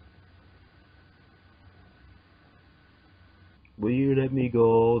 Will you let me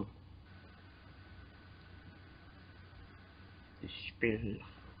go?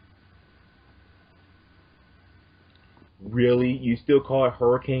 Really? You still call it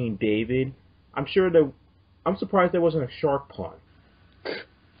Hurricane David? I'm surprised there wasn't a shark pun.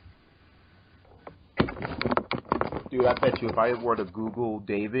 Dude, I bet you if I were to Google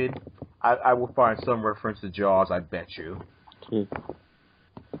David, I will find some reference to Jaws, I bet you.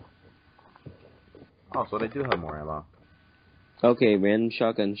 Oh, so they do have more ammo. Okay, random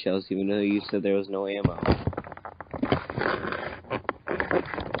shotgun shells, even though you said there was no ammo.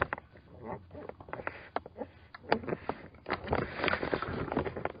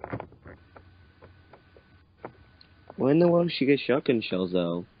 Where in the world did she get shotgun shells,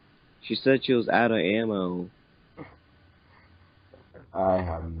 though? She said she was out of ammo. I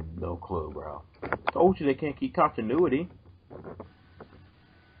have no clue, bro. Told you they can't keep continuity.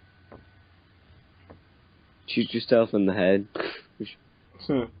 Shoot yourself in the head.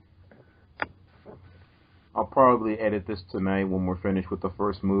 I'll probably edit this tonight when we're finished with the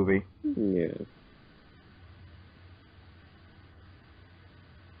first movie. Yeah.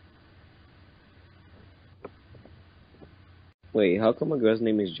 Wait, how come a girl's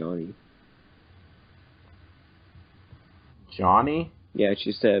name is Johnny? Johnny? Yeah,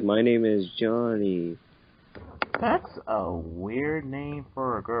 she said, my name is Johnny. That's a weird name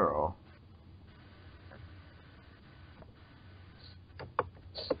for a girl.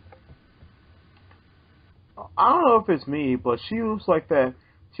 I don't know if it's me, but she looks like that.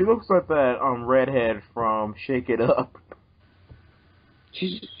 She looks like that redhead from Shake It Up.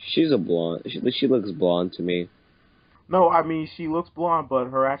 She's a blonde. She looks blonde to me. No, I mean, she looks blonde, but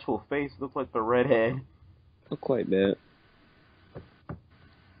her actual face looks like the redhead. Not quite bit.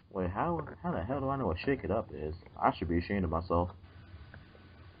 Wait, how the hell do I know what Shake It Up is? I should be ashamed of myself.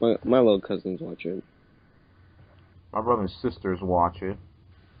 My little cousins watch it. My brother and sisters watch it.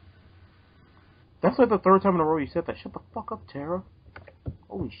 That's like the third time in a row you said that. Shut the fuck up, Tara.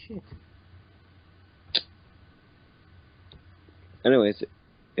 Holy shit. Anyways,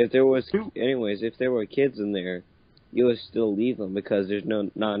 if there were kids in there, you would still leave them because there's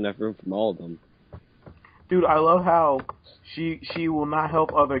not enough room for all of them. Dude, I love how she will not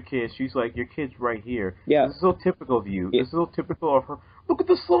help other kids. She's like, your kid's right here. Yeah. This is so typical of you. Yeah. This is so typical of her. Look at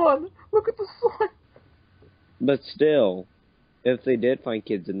the sun! Look at the sun! But still, if they did find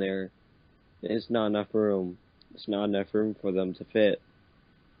kids in there, it's not enough room. It's not enough room for them to fit.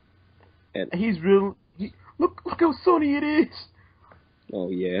 And look how sunny it is! Oh,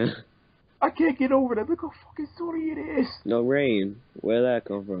 yeah. I can't get over that. Look how fucking sunny it is! No rain. Where'd that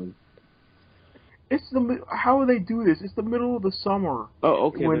come from? How do they do this? It's the middle of the summer. Oh,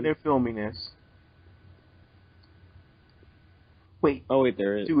 okay. When they're filming this. Wait. Oh, wait,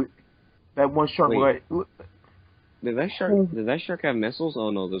 there is. Dude, that one shark. Wait. Did that shark have missiles? Oh,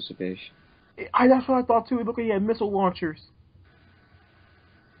 no, those are fish. That's what I thought, too. Look, he had missile launchers.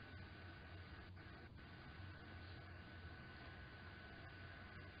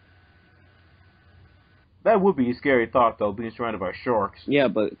 That would be a scary thought, though, being surrounded by sharks. Yeah,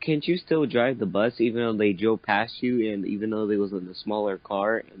 but can't you still drive the bus even though they drove past you and even though they was in a smaller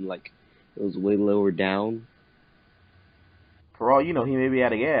car and, like, it was way lower down? For all you know, he may be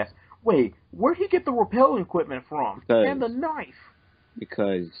out of gas. Wait, where'd he get the rappelling equipment from? And the knife?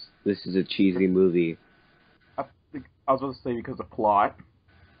 Because this is a cheesy movie. I was about to say because of plot.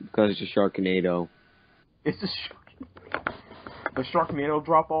 Because it's a Sharknado. It's a Sharknado. The Sharknado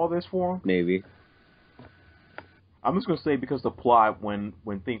drop all this for him? Maybe. I'm just going to say because the plot, when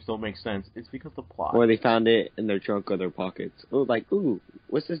things don't make sense, it's because the plot. Or they found it in their trunk or their pockets. Oh, like, ooh,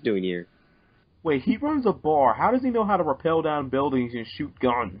 what's this doing here? Wait, he runs a bar. How does he know how to rappel down buildings and shoot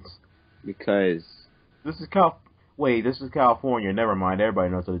guns? Because... This is California. Never mind. Everybody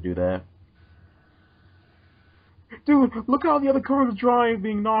knows how to do that. Dude, look how the other cars are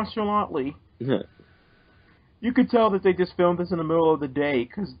driving nonchalantly. You could tell that they just filmed this in the middle of the day,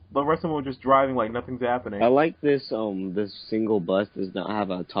 because the rest of them were just driving like nothing's happening. I like this single bus does not have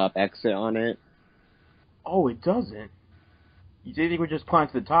a top exit on it. Oh, it doesn't? You think we just climb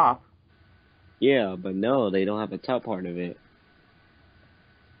to the top? Yeah, but no, they don't have a top part of it.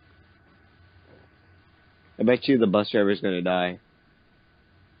 I bet you the bus driver's gonna die.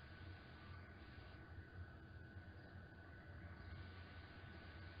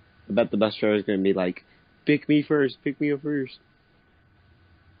 I bet the bus driver's gonna be like, pick me first, pick me up first.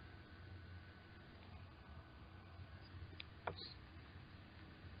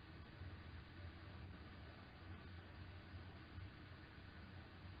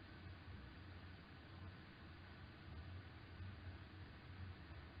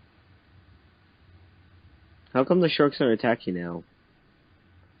 How come the sharks aren't attacking now?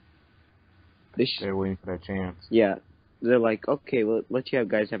 They're waiting for that chance. Yeah, they're like, okay, well, let you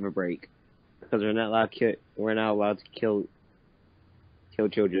guys have a break, because we're not allowed to kill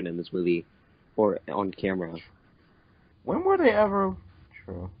children in this movie or on camera. When were they ever?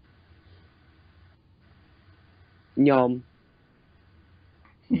 True. Yum.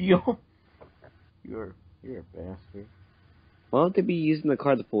 Yo, you're a bastard. Why don't they be using the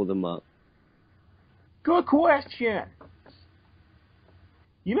car to pull them up? Good question.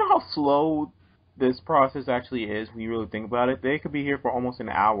 You know how slow this process actually is when you really think about it? They could be here for almost an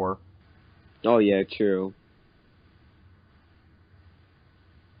hour. Oh yeah, true.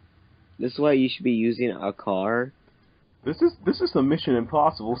 This is why you should be using a car. This is some Mission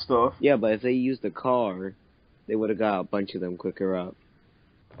Impossible stuff. Yeah, but if they used a car, they would have got a bunch of them quicker up.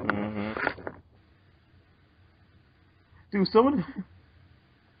 Dude,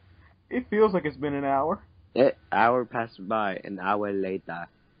 it feels like it's been an hour. An hour passed by, an hour later.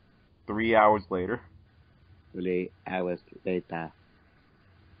 3 hours later. 3 hours later.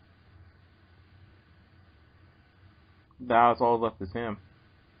 Now it's all left is him.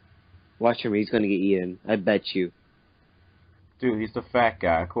 Watch him, he's gonna get eaten. I bet you. Dude, he's the fat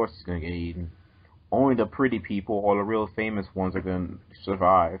guy. Of course he's gonna get eaten. Only the pretty people or the real famous ones are gonna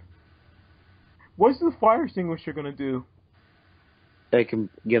survive. What's the fire extinguisher gonna do? They can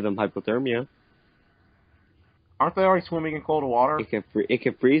give them hypothermia. Aren't they already swimming in cold water? It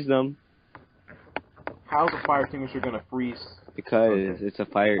can freeze them. How's a fire extinguisher gonna freeze? Because it's a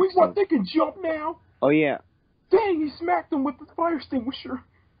fire Wait, what? They can jump now? Oh, yeah. Dang, he smacked them with the fire extinguisher.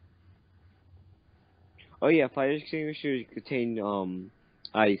 Oh yeah, fire extinguishers contain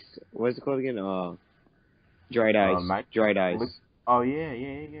ice. What's it called again? Dried ice. Dried ice. Oh yeah.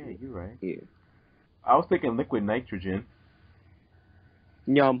 You're right. Yeah. I was thinking liquid nitrogen.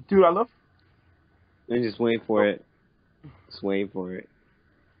 Yum. Dude, I love. I'm just waiting for it. Just waiting for it.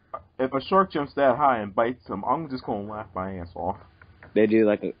 If a shark jumps that high and bites him, I'm just gonna laugh my ass off. They do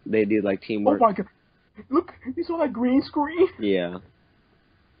like teamwork. Oh my god! Look, you saw that green screen? Yeah.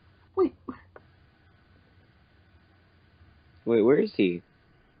 Wait, where is he?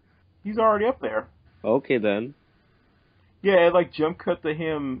 he's already up there. Okay then. Yeah, it like jump cut to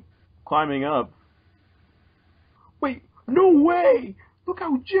him climbing up. Wait, no way! Look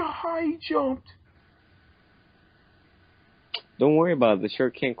how high he jumped. Don't worry about it. The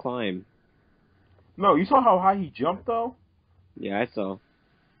shark can't climb. No, you saw how high he jumped though? Yeah, I saw.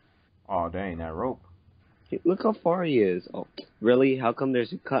 Oh dang, that rope. Look how far he is. Oh, really? How come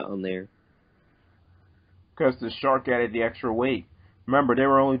there's a cut on there? Because the shark added the extra weight. Remember, they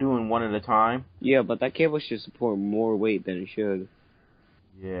were only doing one at a time. Yeah, but that cable should support more weight than it should.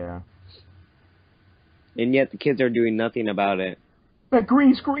 Yeah. And yet the kids are doing nothing about it. That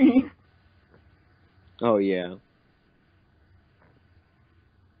green screen! Oh, yeah.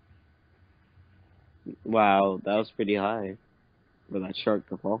 Wow, that was pretty high. Where that shark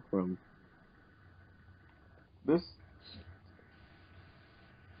could fall from. This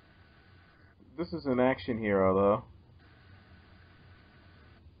is an action hero, though.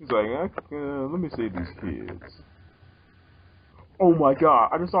 He's like, let me save these kids. Oh my god,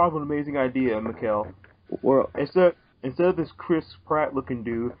 I just thought of an amazing idea, Mikkel. Well, Instead of this Chris Pratt looking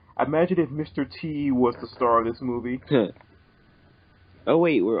dude, imagine if Mr. T was the star of this movie. Oh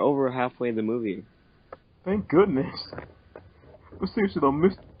wait, we're over halfway in the movie. Thank goodness. But seriously though,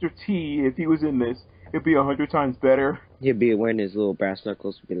 Mr. T, if he was in this, it'd be 100 times better. He'd be wearing his little brass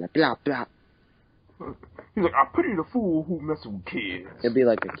knuckles, be like, blah, blah. He's like, I pity the fool who messes with kids. It'd be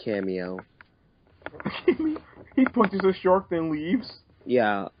like a cameo. He punches a shark, then leaves.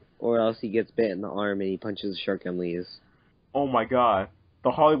 Yeah, or else he gets bit in the arm and he punches a shark and leaves. Oh my god.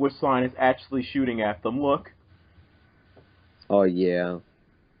 The Hollywood sign is actually shooting at them, look. Oh, yeah.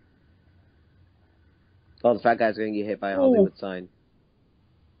 Oh, the fat guy's gonna get hit by a Hollywood sign.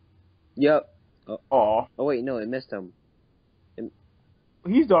 Yep. Oh. Oh, wait, no, it missed him.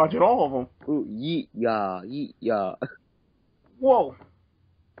 He's dodging all of them. Ooh, yeet, ya, yeet, ya. Whoa.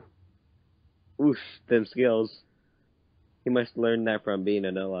 Oof, them skills. He must learn that from being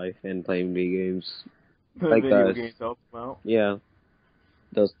in real life and playing video games. Like video games help him out. Yeah.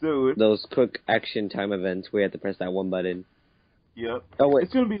 Dude. Those quick action time events where you have to press that one button. Yep. Oh, wait.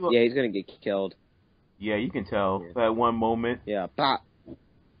 It's gonna be like, yeah, he's gonna get killed. Yeah, you can tell. Yeah. That one moment. Yeah, pop.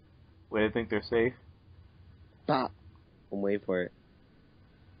 Where they think they're safe. Pop. I'm waiting for it.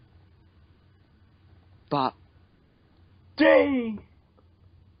 Pop. Dang!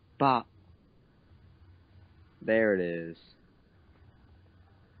 Pop. There it is.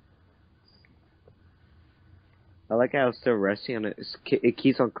 I like how it's still resting on it. It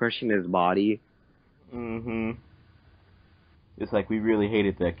keeps on crushing his body. Mm-hmm. It's like we really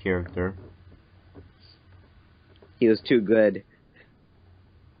hated that character. He was too good.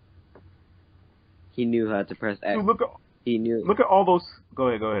 He knew how to press X. Dude, look at all those. Go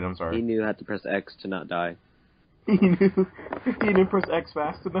ahead. I'm sorry. He knew how to press X to not die. He didn't press X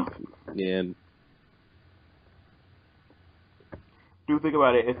fast enough. Yeah. Dude, think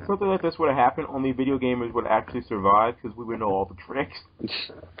about it. If something like this would have happened, only video gamers would actually survive because we would know all the tricks.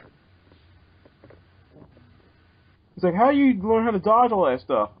 It's like, how do you learn how to dodge all that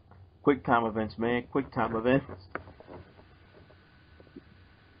stuff? Quick time events, man. Quick time events.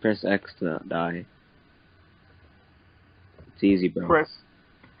 Press X to not die. It's easy, bro.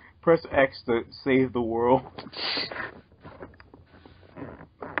 Press X to save the world.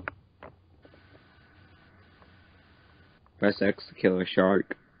 Press X to kill a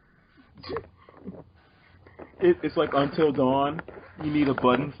shark. It's like Until Dawn. You need a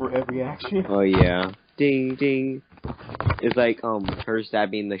button for every action. Oh yeah. Ding ding. It's like her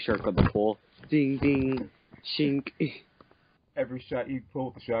stabbing the shark with the pole. Ding ding. Shink. Every shot you pull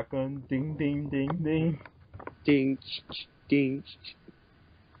with the shotgun. Ding ding ding ding. Ding ding.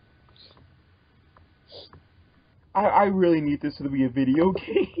 I really need this to be a video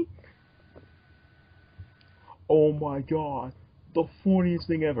game. Oh my god. The funniest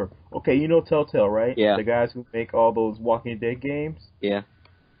thing ever. Okay, you know Telltale, right? Yeah. The guys who make all those Walking Dead games? Yeah.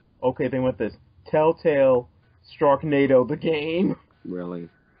 Okay, they went this. Telltale Sharknado, the game. Really?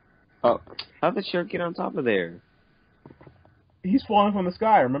 Oh, how'd the shark get on top of there? He's falling from the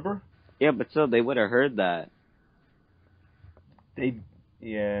sky, remember? Yeah, but still, they would have heard that.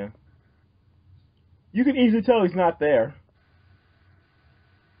 Yeah. You can easily tell he's not there.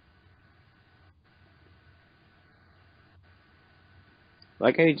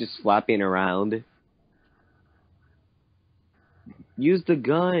 Like how he's just flapping around. Use the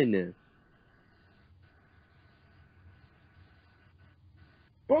gun.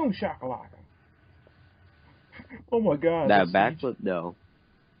 Boom shakalaka. Oh my god. That backflip though.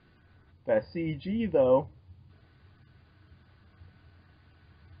 That CG though.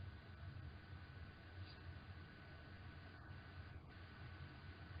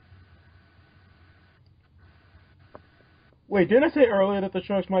 Wait, didn't I say earlier that the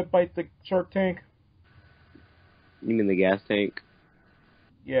sharks might bite the shark tank? You mean the gas tank?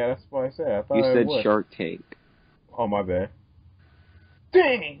 Yeah, that's what I said. I thought You said would. Shark Tank. Oh, my bad.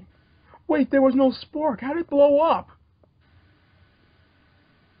 Dang! Wait, there was no spark. How did it blow up?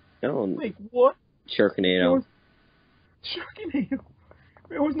 No. Wait, what? Sharknado. Sharknado.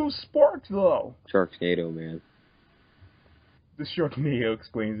 There was no sparks, though. Sharknado, man. The Sharknado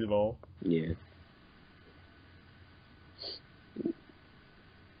explains it all. Yeah.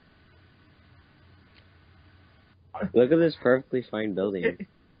 Look at this perfectly fine building.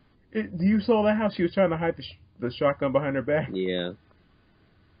 You saw that how she was trying to hide the shotgun behind her back? Yeah.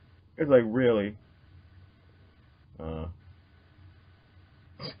 It's like, really? I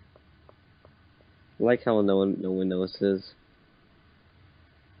like how no one notices.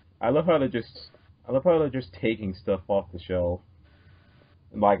 I love how they're just taking stuff off the shelf.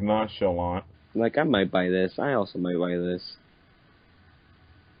 Like, nonchalant. Like, I might buy this. I also might buy this.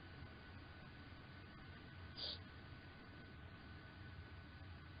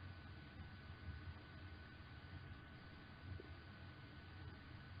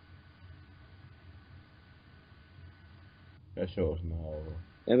 That show is not over.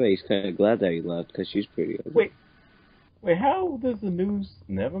 Everybody's kind of glad that he left because she's pretty ugly. Wait, how does the news...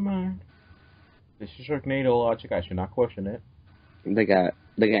 Never mind. This is Sharknado logic. I should not question it. They got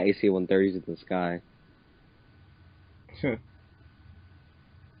AC-130s in the sky. She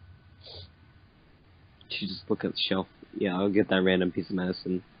just look at the shelf. Yeah, I'll get that random piece of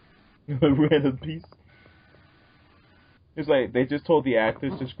medicine. Random piece? It's like, they just told the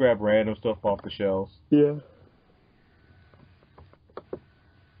actors just grab random stuff off the shelves. Yeah.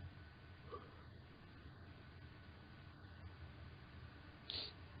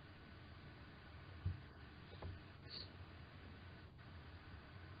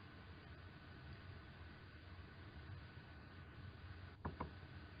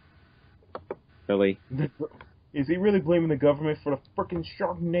 Really? Is he really blaming the government for the frickin'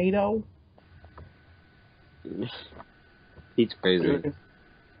 Sharknado? He's crazy.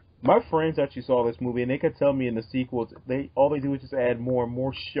 My friends actually saw this movie, and they could tell me in the sequels, all they do is just add more and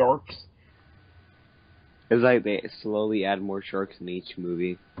more sharks. It's like they slowly add more sharks in each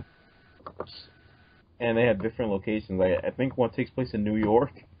movie. And they have different locations. Like, I think one takes place in New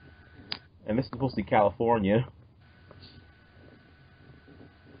York, and this is supposed to be California.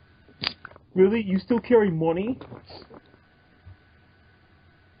 Really? You still carry money?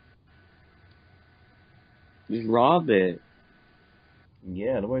 Just rob it.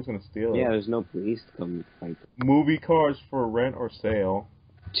 Yeah, nobody's gonna steal it. Yeah, there's no police to come fight. Movie cars for rent or sale.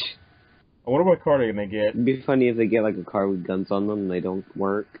 I wonder what car they're gonna get. It'd be funny if they get like a car with guns on them and they don't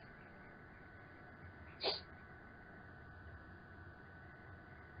work.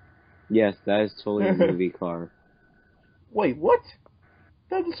 Yes, that is totally a movie car. Wait, what?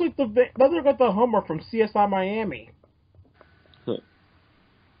 That looks like that looks like the Hummer from CSI Miami. Huh.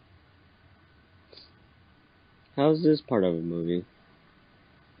 How's this part of a movie?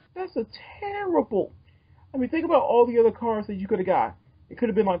 That's a terrible... I mean, think about all the other cars that you could have got. It could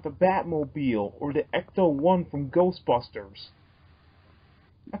have been like the Batmobile or the Ecto-1 from Ghostbusters.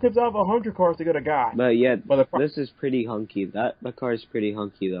 I could have 100 cars they could have got. But yeah, this is pretty hunky. The car is pretty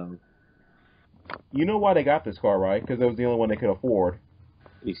hunky, though. You know why they got this car, right? Because it was the only one they could afford.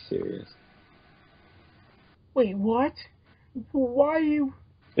 Are you serious? Wait, what? Why are you...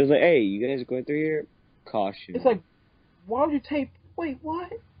 It was like, hey, you guys are going through here? Caution. It's like, why would you take... Wait,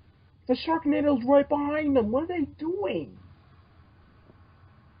 what? The Sharknado's right behind them. What are they doing?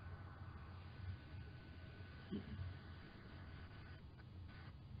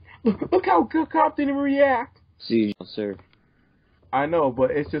 Look how Cop didn't react. See, sir. I know,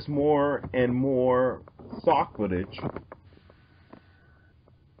 but it's just more and more stock footage.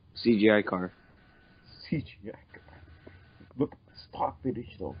 CGI car. CGI car. Look at the stock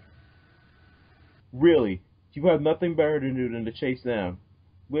footage, though. Really? You have nothing better to do than to chase them.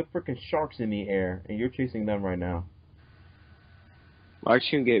 With freaking sharks in the air, and you're chasing them right now. I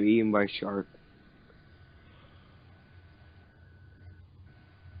shouldn't get eaten by a shark.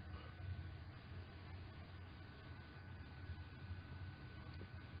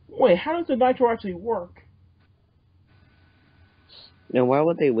 Wait, how does the nitro actually work? Now, why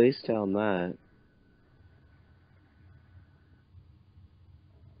would they waste it on that?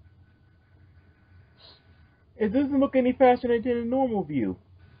 It doesn't look any faster than it did in normal view.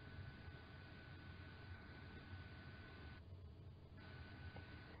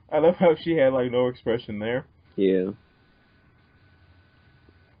 I love how she had like no expression there. Yeah.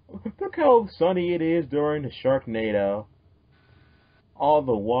 Look how sunny it is during the Sharknado. All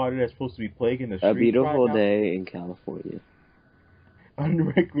the water that's supposed to be plaguing the streets. A beautiful day in California. On a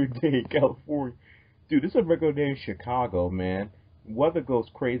regular day in California. Dude, this is a regular day in Chicago, man. Weather goes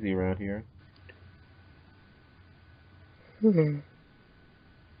crazy around here.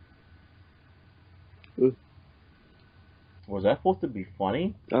 Was that supposed to be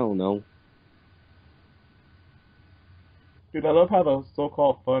funny? I don't know. Dude, I love how the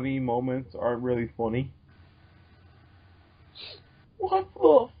so-called funny moments aren't really funny. What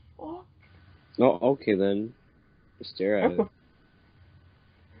the fuck? Oh, okay then. Stare at it.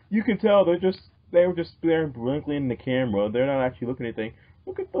 You can tell they were just staring blankly in the camera. They're not actually looking at anything.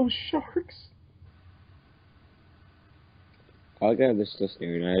 Look at those sharks. I got they're still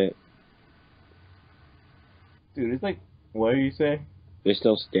staring at it. Dude, it's like, what do you say? They're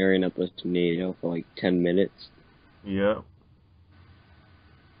still staring at the tornado for like 10 minutes. Yeah.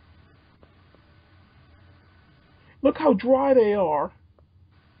 Look how dry they are.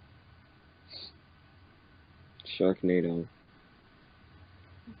 Sharknado.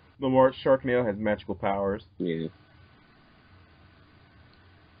 The March Sharknado has magical powers. Yeah.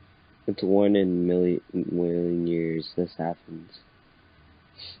 It's 1 in a million years this happens.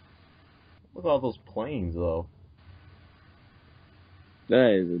 Look at all those planes, though.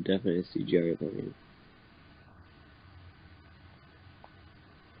 That is a definite CGI plane.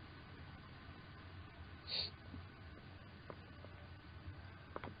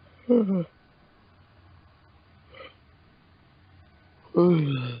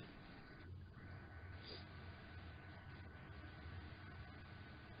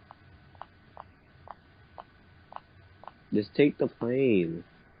 Just take the plane.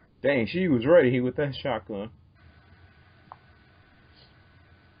 Dang, she was ready with that shotgun.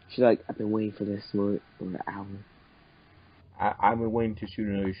 She's like, I've been waiting for this for an hour. I've been waiting to shoot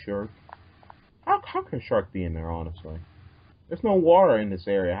another shark. How can a shark be in there, honestly? There's no water in this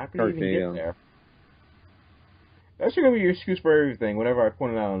area. How can you even get there? That's going to be your excuse for everything whenever I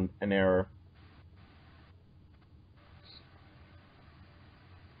point out an error.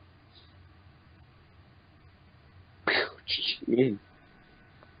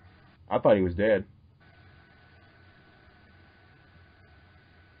 I thought he was dead.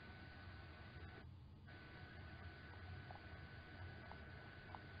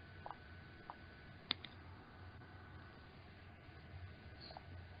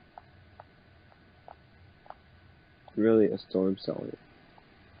 Really a storm cellar.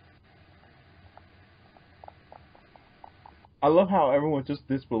 I love how everyone's just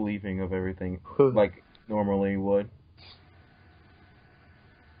disbelieving of everything, like normally would.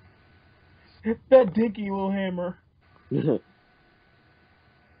 That dinky little hammer.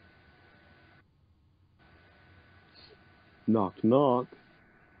 Knock, knock.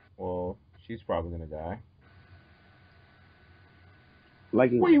 Well, she's probably gonna die. Like,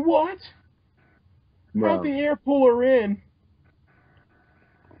 wait, what? Bro. How'd the air pull her in?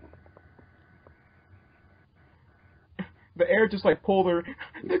 The air just like pulled her.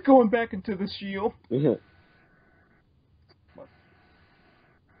 They're going back into the shield.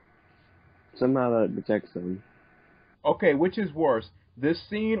 Somehow that protects them. Okay, which is worse? This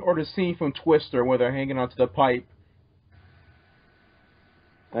scene or the scene from Twister where they're hanging onto the pipe?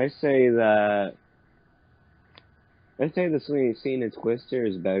 I say the scene in Twister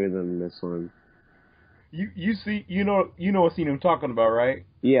is better than this one. You know what scene I'm talking about, right?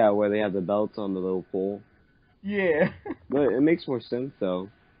 Yeah, where they have the belts on the little pole. Yeah. But it makes more sense though.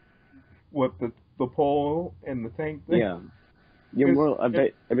 What, the pole and the tank thing? Yeah. I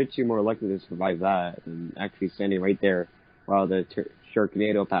bet you're more likely to survive that than actually standing right there while the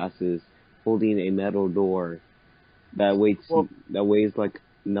Sharknado passes, holding a metal door that weighs like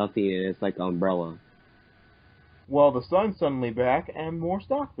nothing, and it's like an umbrella. Well, the sun's suddenly back and more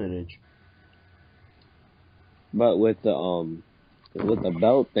stock footage. But with the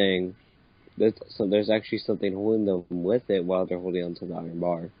belt thing, there's actually something holding them with it while they're holding onto the iron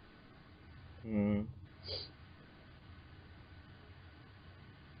bar. Hmm.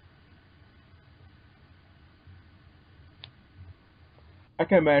 I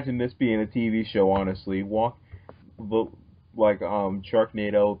can imagine this being a TV show, honestly. Sharknado,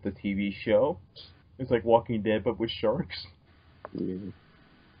 the TV show. It's like Walking Dead, but with sharks. Yeah.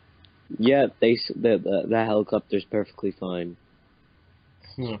 Yeah, the helicopter's perfectly fine.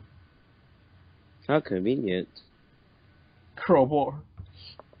 How convenient. Crowbar.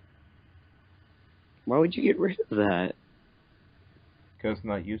 Why would you get rid of that? Because it's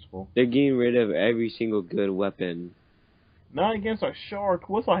not useful. They're getting rid of every single good weapon. Not against a shark.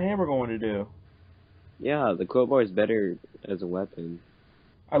 What's a hammer going to do? Yeah, the crowbar is better as a weapon.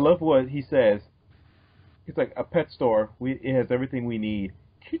 I love what he says. It's like a pet store. It has everything we need.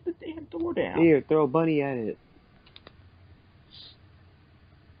 Keep the damn door down. Here, throw a bunny at it.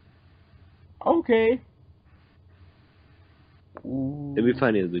 Okay. Ooh. It'd be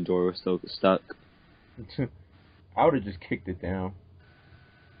funny if the door was still stuck. I would have just kicked it down.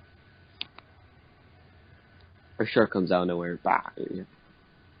 Or shark comes out of nowhere. Bah.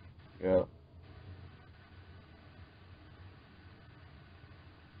 Yeah.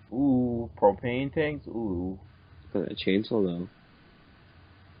 Ooh, propane tanks. Ooh. Got a chainsaw though.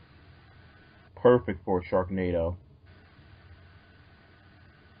 Perfect for a Sharknado.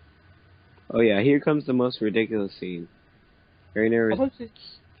 Oh yeah, here comes the most ridiculous scene. I remember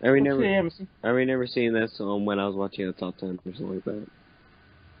seeing this when I was watching the top 10 or something like that.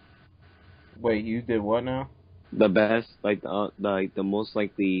 Wait, you did what now? The best, the most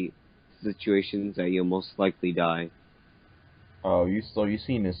likely situations that you'll most likely die. Oh, you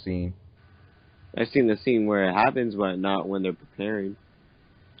seen this scene? I've seen the scene where it happens, but not when they're preparing.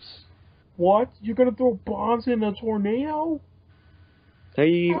 What? You're gonna throw bombs in a tornado? How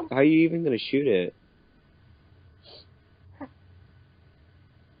you even gonna shoot it?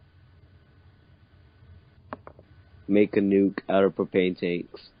 Make a nuke out of propane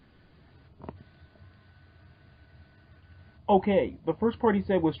tanks. Okay, the first part he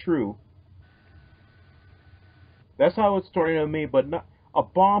said was true. That's how it's tornado made, but not a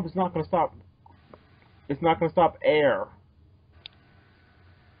bomb is not gonna stop. It's not gonna stop air.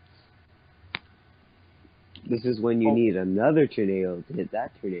 This is when you need another tornado to hit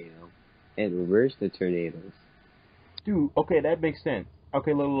that tornado and reverse the tornadoes. Dude, okay, that makes sense.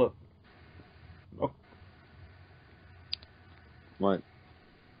 Okay, look. Oh. What?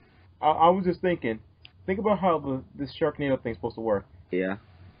 I was just thinking. Think about how this Sharknado thing's supposed to work. Yeah.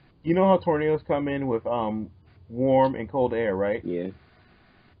 You know how tornadoes come in with warm and cold air, right? Yeah.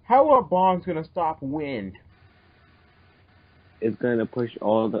 How are bombs gonna stop wind? It's gonna push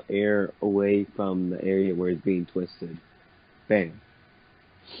all the air away from the area where it's being twisted. Bam.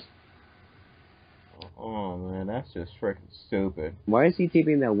 Oh man, that's just freaking stupid. Why is he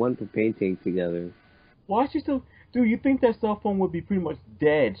taping that one propane tank together? Why is she still? Dude, you think that cell phone would be pretty much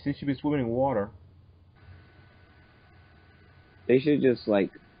dead since she'd been swimming in water? They should just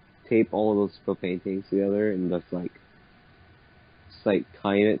tape all those propane tanks together and just time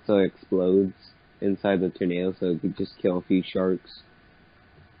it so it explodes inside the tornado so it could just kill a few sharks.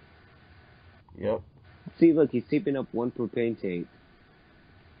 Yep. See, look, he's taping up one propane tank.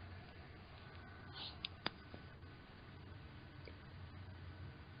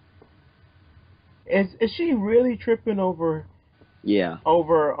 Is she really tripping over? Yeah.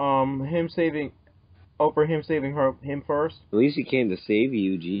 Over him saving him first. At least he came to save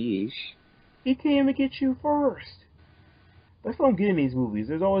you, geez. He came to get you first. That's what I'm getting in these movies.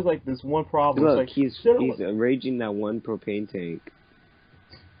 There's always this one problem. Look, he's arranging that one propane tank.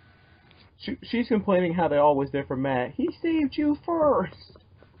 She's complaining how they're always there for Matt. He saved you first.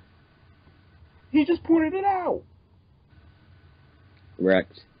 He just pointed it out.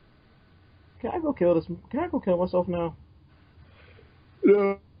 Wrecked. Can I go kill myself now?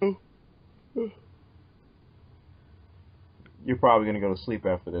 No. You're probably gonna go to sleep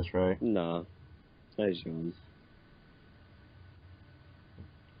after this, right? Nah. Nice young.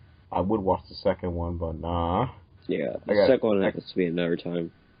 I would watch the second one, but nah. Yeah, the second one has to be another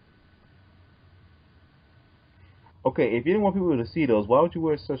time. Okay, if you didn't want people to see those, why would you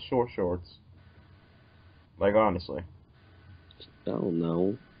wear such short shorts? Honestly. I don't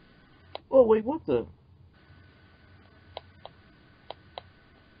know. Oh, wait, what the?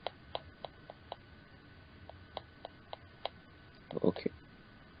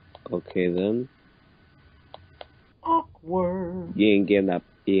 Okay then. Awkward. You ain't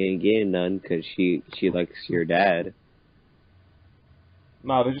getting none because she likes your dad.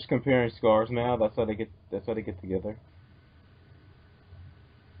 Nah, they're just comparing scars now. That's how they get together.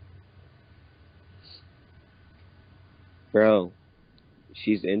 Bro,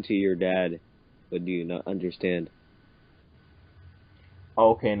 she's into your dad, but do you not understand?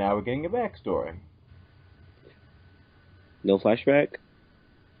 Okay, now we're getting a backstory. No flashback?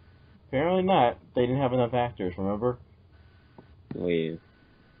 Apparently not. They didn't have enough actors, remember? Oh yeah.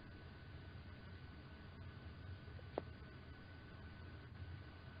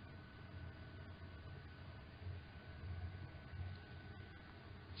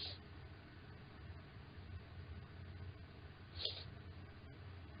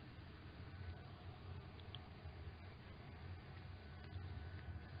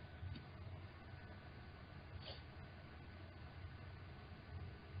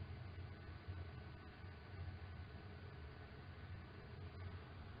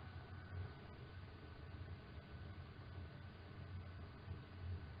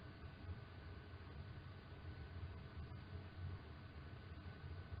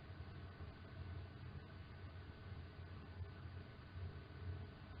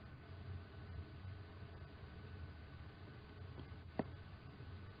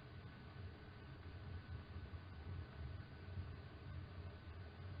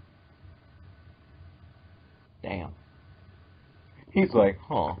 damn. He's like,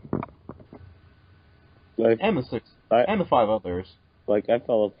 huh. Like, And the 5 others. Like, I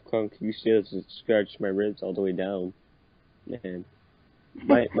fell off crunk. You should have scratched my ribs all the way down. Man.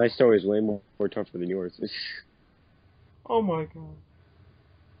 My story is way more tougher than yours. Oh my god.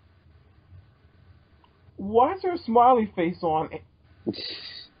 Why is there a smiley face on it?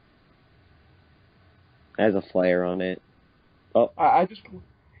 Has a flare on it. Oh. I just...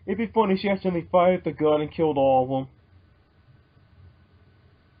 It'd be funny if she accidentally fired the gun and killed all of them.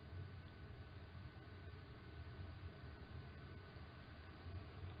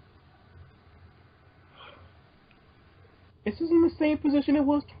 This is in the same position it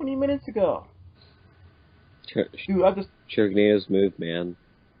was 20 minutes ago. Dude, Sharknado's move, man.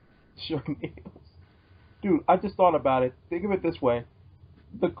 Sharknado's. Dude, I just thought about it. Think of it this way.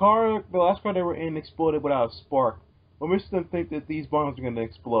 The last car they were in exploded without a spark. What makes them think that these bombs are going to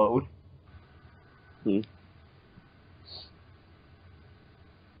explode? Man,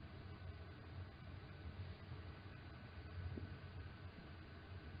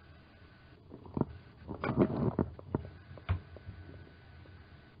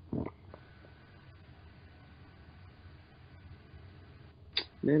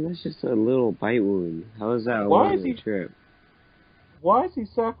 that's just a little bite wound. How is that a trip? Why is he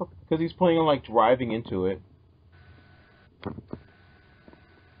sacrificed? Because he's planning on, like, driving into it.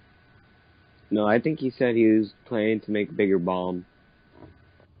 No, I think he said he was planning to make a bigger bomb.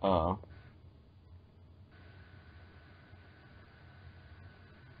 I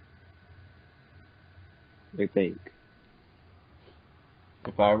think.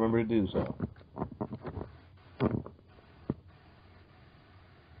 If I remember to do so.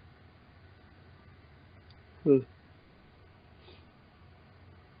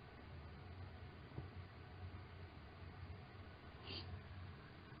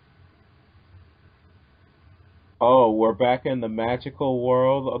 Oh, we're back in the magical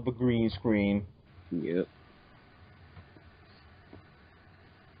world of the green screen. Yep.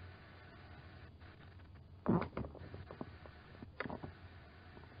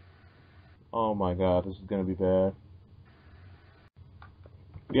 Oh my god, this is gonna be bad.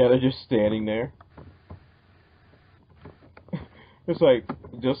 Yeah, they're just standing there. It's like,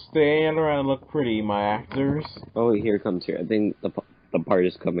 just stand around and look pretty, my actors. Oh, here it comes here. I think the part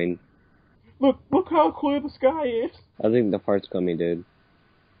is coming. Look how clear the sky is. I think the part's coming, dude.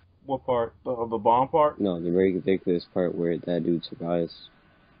 What part? The bomb part? No, the very ridiculous part where that dude survives.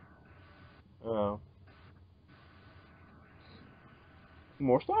 Oh.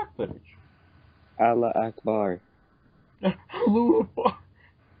 More stock footage. Allah Akbar.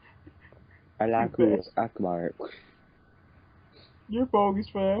 Allah Akbar. You're bogus,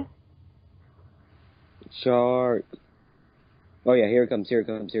 fan. Shark. Oh yeah, here it comes.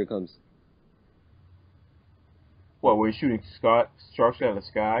 What, were you shooting sharks out of the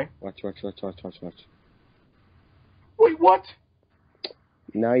sky? Watch. Wait, what?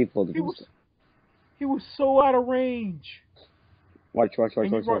 Now you pulled the booster. He was so out of range. Watch.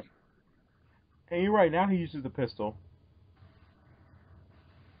 And you're right, now he uses the pistol.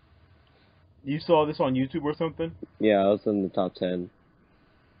 You saw this on YouTube or something? Yeah, I was in the top 10.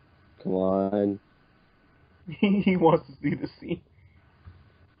 Come on. He wants to see the scene.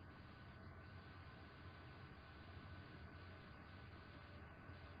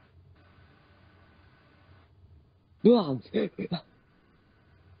 But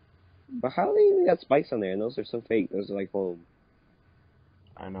how they even got spikes on there? And those are so fake. Those are like home.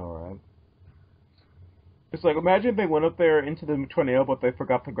 I know, right? It's like, imagine if they went up there into the tornado, but they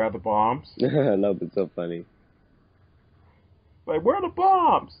forgot to grab the bombs. No, but it's so funny. Like, where are the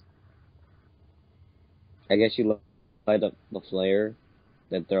bombs? I guess you light up the flare,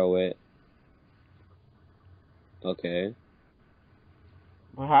 then throw it. Okay.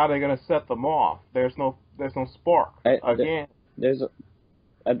 Well, how are they gonna set them off? There's no spark. Again.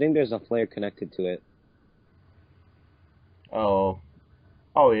 I think there's a flare connected to it. Oh,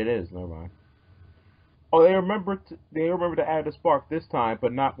 it is. Never mind. Oh, they remember to add a spark this time,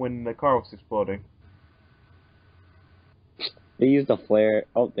 but not when the car was exploding. They used a flare.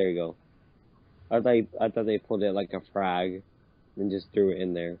 Oh, there you go. I thought they pulled it like a frag, and just threw it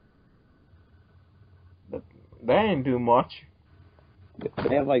in there. But they didn't do much.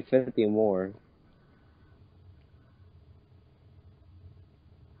 They have like 50 more.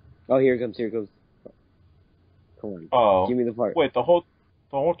 Oh, here it comes. Come on. Oh. Give me the part. Wait, the whole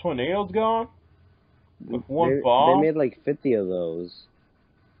tornado's gone? With one bomb? They made like 50 of those.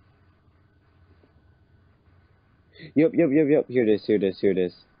 Yep. Here it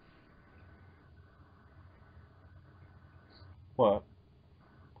is. What?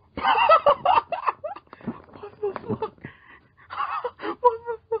 What the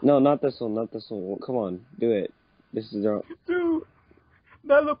No, not this one. Not this one. Come on, do it. This is our... Dude,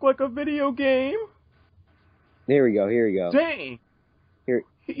 that looked like a video game. Here we go. Here we go. Dang. Here.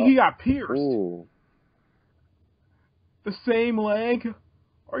 He got pierced. Ooh. The same leg?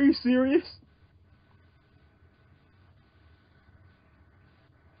 Are you serious?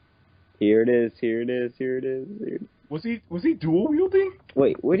 Here it is. Here it is. Here it is. Here it is. Was he dual wielding?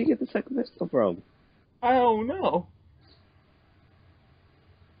 Wait, where did you get the second pistol from? I don't know.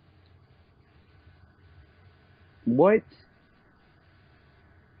 What?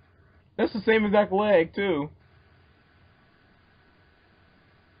 That's the same exact leg too.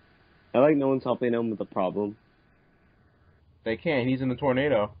 I like no one's helping him with the problem. They can't. He's in the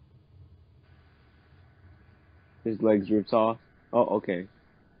tornado. His legs ripped off. Oh, okay.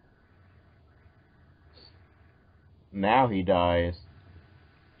 Now he dies.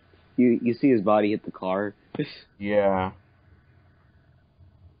 You see his body hit the car. Yeah.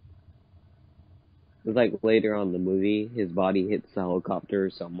 It's like later on in the movie, his body hits the helicopter or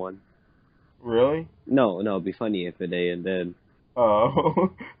someone. Really? No, it'd be funny if it did.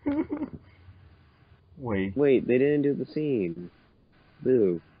 Oh. Wait. Wait, they didn't do the scene.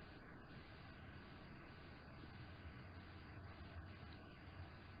 Boo.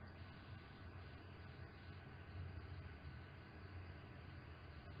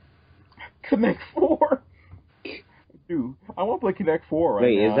 Connect 4? Dude, I want to play Connect 4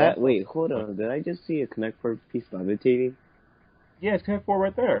 right now. Wait, hold on. Did I just see a Connect 4 piece levitating? Yeah, it's Connect 4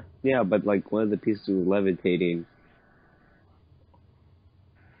 right there. Yeah, but like one of the pieces was levitating.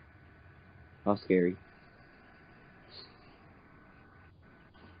 How scary.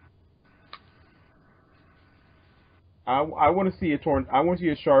 I want to see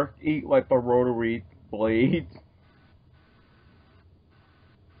a shark eat like the rotary blades.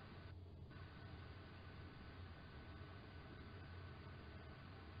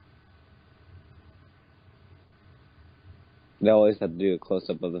 They always have to do a close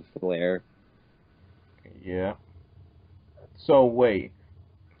up of the flare. Yeah. So wait,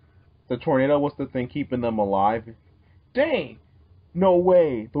 the tornado was the thing keeping them alive? Dang! No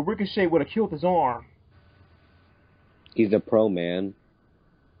way! The ricochet would have killed his arm. He's a pro, man.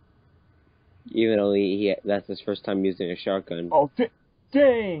 Even though that's his first time using a shotgun. Oh,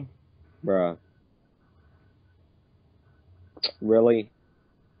 dang! Bruh. Really?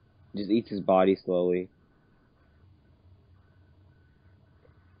 Just eats his body slowly.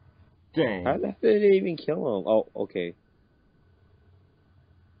 Dang. How did it even kill him? Oh, okay.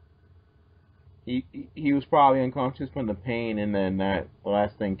 He was probably unconscious from the pain, and then that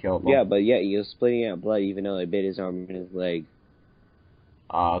last thing killed him. Yeah, but yeah, he was spitting out blood even though it bit his arm and his leg.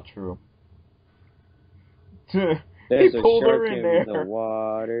 Ah, true. There's he pulled her in there. The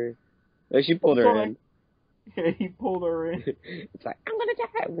water. Oh, she pulled her in. Yeah, he pulled her in. It's like, I'm gonna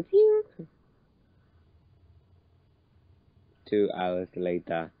die with you. 2 hours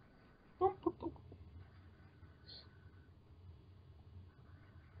later.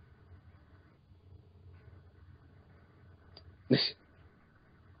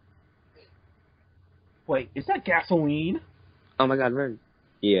 Wait, is that gasoline? Oh my god, run.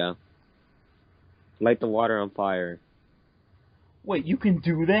 Yeah. Light the water on fire. Wait, you can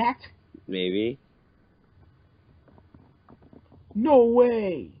do that? Maybe. No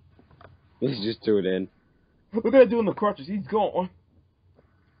way! Let's just threw it in. Look at that dude in the crutches, he's gone.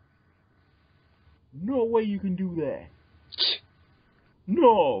 No way you can do that.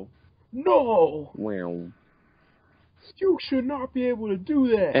 No! No! Wow. You should not be able to do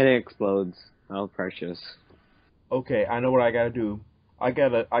that. And it explodes. How precious. Okay, I know what I gotta do. I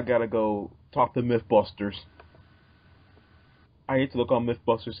gotta go talk to Mythbusters. I need to look on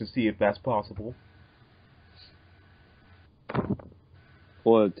Mythbusters and see if that's possible.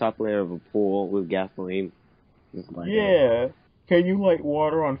 Or the top layer of a pool with gasoline. Yeah. Can you light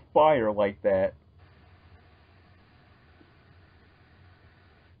water on fire like that?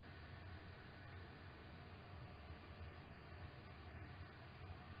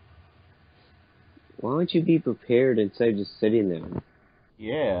 Why don't you be prepared instead of just sitting there?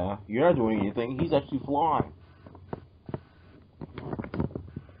 Yeah, you're not doing anything. He's actually flying.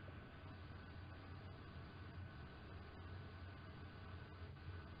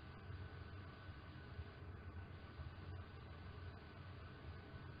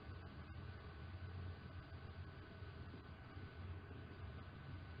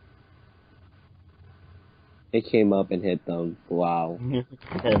 It came up and hit them. Wow. And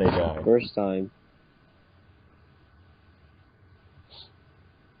they died. First time.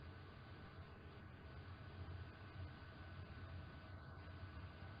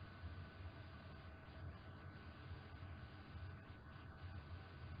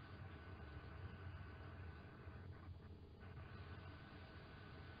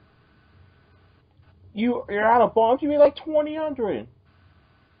 You're out of bombs. You need like 2,000.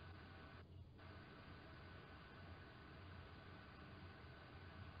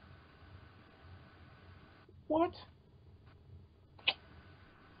 What?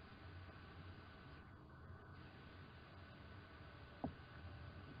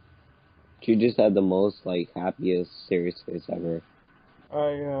 She just had the most, like, happiest serious face ever.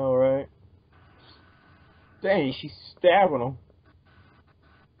 I know, right? Dang, she's stabbing him.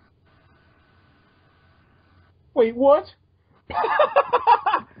 Wait, what?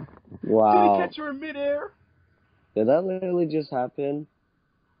 Wow. Did he catch her in midair? Did that literally just happen?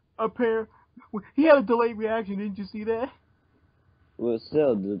 He had a delayed reaction. Didn't you see that? Well,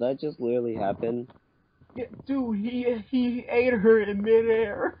 still, did that just literally happen? Yeah, dude, he ate her in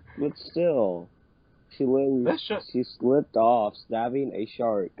midair. But still, she slipped off, stabbing a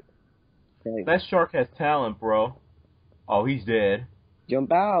shark. Dang. That shark has talent, bro. Oh, he's dead.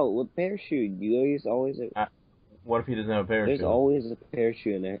 Jump out with parachute. What if he doesn't have a parachute? There's always a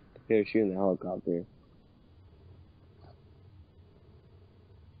parachute in the helicopter.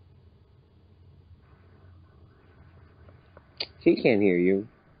 He can't hear you.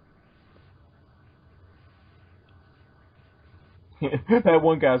 That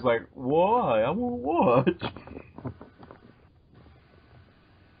one guy's like, why? I won't watch.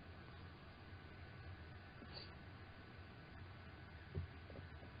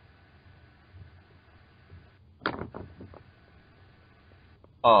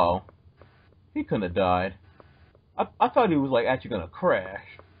 Oh. He couldn't have died. I thought he was like actually gonna crash.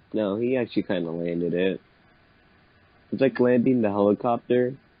 No, he actually kind of landed it. It's like landing the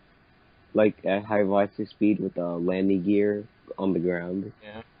helicopter, like at high velocity speed with the landing gear on the ground.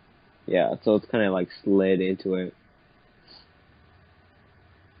 Yeah. Yeah, so it's kind of like slid into it.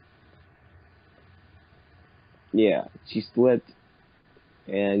 Yeah, she slipped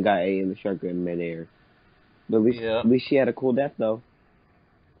and got ate in the shark in midair. But at least she had a cool death though.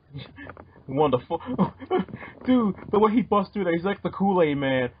 Wonderful. Dude, the way he busts through there, he's like the Kool-Aid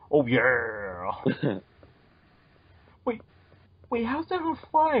man. Oh yeah. Wait, how's that on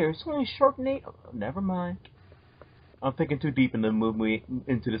fire? It's only Sharknado. Never mind. I'm thinking too deep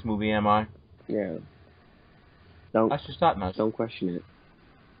into this movie, am I? Yeah. I should stop now. Don't question it.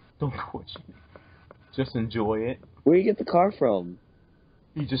 Don't question it. Just enjoy it. Where you get the car from?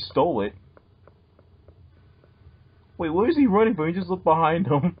 He just stole it. Wait, where is he running from? He just looked behind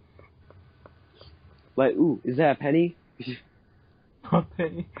him. Like, ooh, is that a penny? A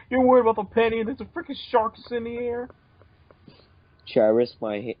penny? You're worried about the penny and there's a freaking sharks in the air? Should I risk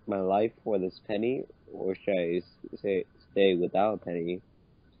my life for this penny, or should I stay without a penny?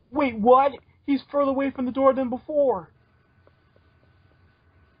 Wait, what? He's further away from the door than before.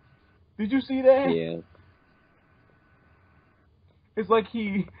 Did you see that? Yeah. It's like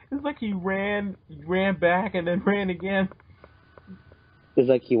he ran back and then ran again. It's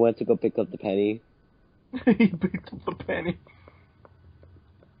like he went to go pick up the penny. He picked up the penny.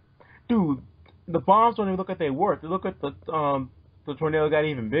 Dude, the bombs don't even look at their worth. They look at the tornado got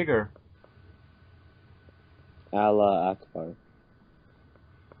even bigger. Allah Akbar.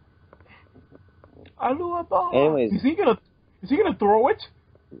 Allah Akbar. Anyways, is he gonna throw it?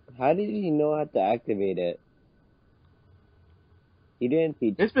 How did he know how to activate it? He didn't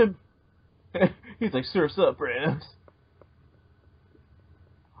teach. It's been. He's like, "Surf's up, friends."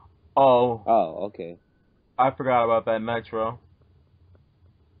 Oh. Oh, okay. I forgot about that nitro.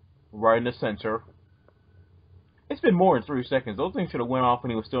 Right in the center. It's been more than 3 seconds. Those things should have went off when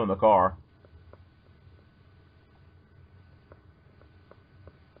he was still in the car.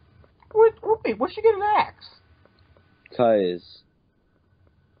 Wait, what'd she get an axe? Cause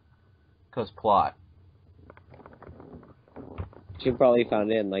plot. She probably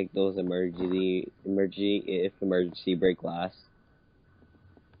found it in like those emergency break glass.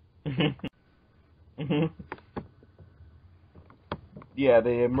 Yeah,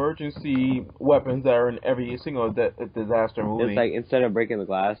 the emergency weapons that are in every single disaster movie. It's like instead of breaking the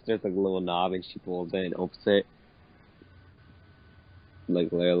glass, there's like a little knob and she pulls it and opens it.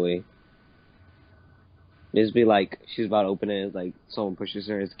 Like literally. It'd be like she's about to open it and it's like someone pushes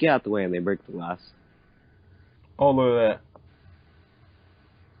her and it's, get out the way, and they break the glass. Oh, look at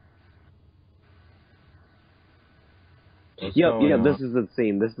that. Yep, this is the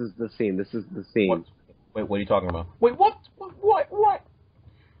scene. This is the scene. Wait, what are you talking about? Wait, what?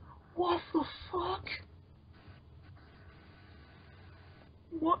 What the fuck?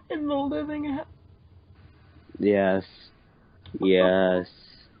 What in the living hell? Yes.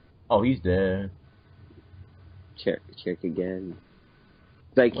 Oh, he's dead. Check again.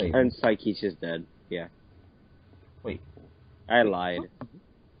 He's just dead. Yeah. Wait. I lied.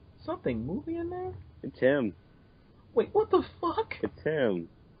 Something moving in there? It's him. Wait, what the fuck? It's him.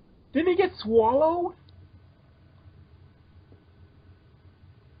 Didn't he get swallowed?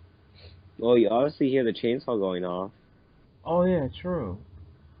 Well, you obviously hear the chainsaw going off. Oh yeah, true.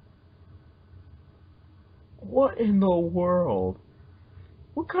 What in the world?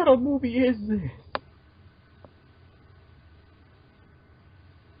 What kind of movie is this?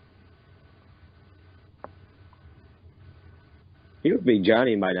 He would be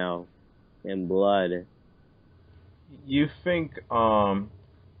Johnny by now. In blood. You think the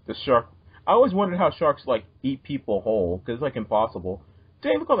shark? I always wondered how sharks like eat people whole, because it's like impossible.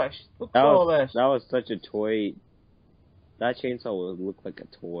 Dang, look at that! Look at all that. That was such a toy. That chainsaw would look like a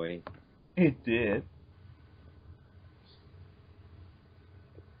toy. It did.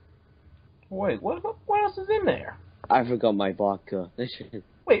 Wait, what else is in there? I forgot my vodka.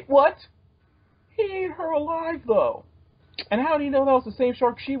 Wait, what? He ate her alive, though. And how do you know that was the same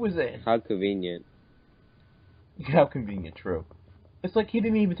shark she was in? How convenient. How convenient, true. It's like he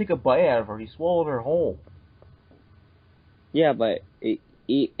didn't even take a bite out of her. He swallowed her whole. Yeah, but it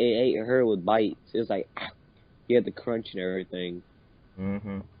ate her with bites. It was like, he had the crunch and everything.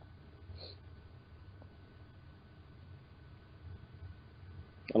 Mm-hmm.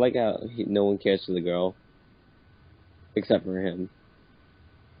 I like how no one cares for the girl. Except for him.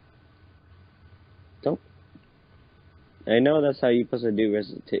 Don't. I know that's how you're supposed to do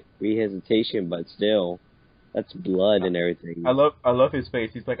rehesitation, but still. That's blood and everything. I love his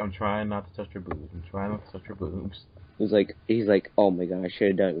face. He's like, I'm trying not to touch her boobs. I'm trying not to touch her boobs. He's like, oh my god, I should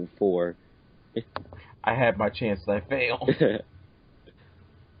have done it before. I had my chance, I failed.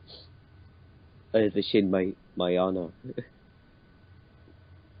 I had to shade my honor.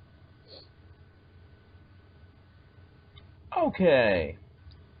 Okay.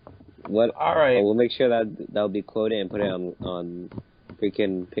 What? All right. Oh, we'll make sure that'll be quoted and put it on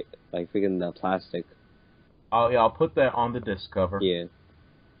freaking the plastic. Oh yeah, I'll put that on the disc cover. Yeah.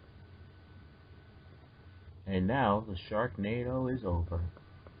 And now the Sharknado is over.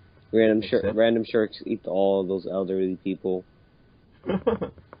 Random sharks eat all those elderly people.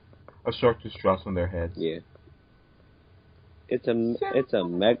 A shark just drops on their heads. Yeah. It's a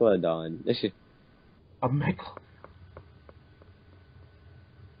megalodon. A megalodon.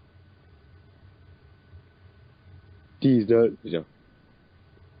 These yeah.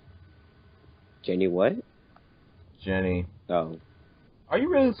 Jenny, what? Jenny. Oh. Are you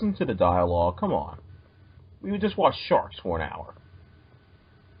really listening to the dialogue? Come on. We would just watch sharks for an hour.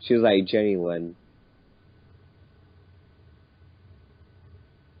 She was like, Jenny, when?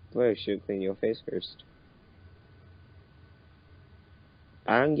 Well, you should clean your face first.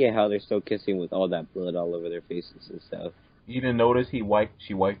 I don't get how they're still kissing with all that blood all over their faces and stuff. You didn't notice she wiped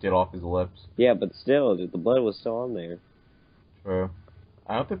it off his lips? Yeah, but still, the blood was still on there. True.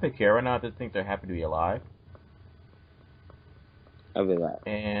 I don't think they care right now. I just think they're happy to be alive. I'll be glad.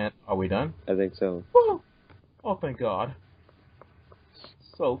 And are we done? I think so. Woo! Oh, thank God.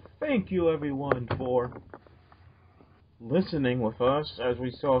 So, thank you everyone for listening with us as we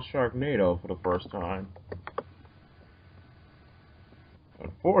saw Sharknado for the first time.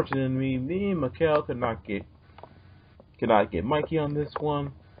 Unfortunately, me and Mikkel could not get Mikey on this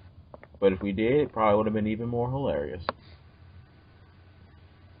one, but if we did, it probably would have been even more hilarious.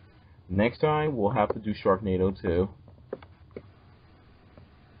 Next time, we'll have to do Sharknado 2.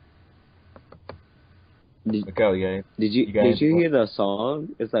 Mikkel, yeah. Did you hear the song?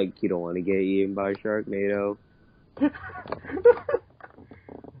 It's like, you don't want to get eaten by a Sharknado.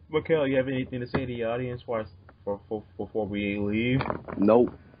 Mikkel, you have anything to say to the audience before we leave?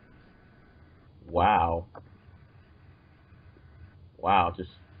 Nope. Wow. Wow, just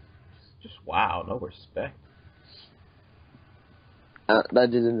wow, no respect.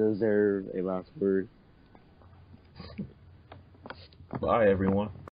 That didn't deserve a last word. Bye, everyone.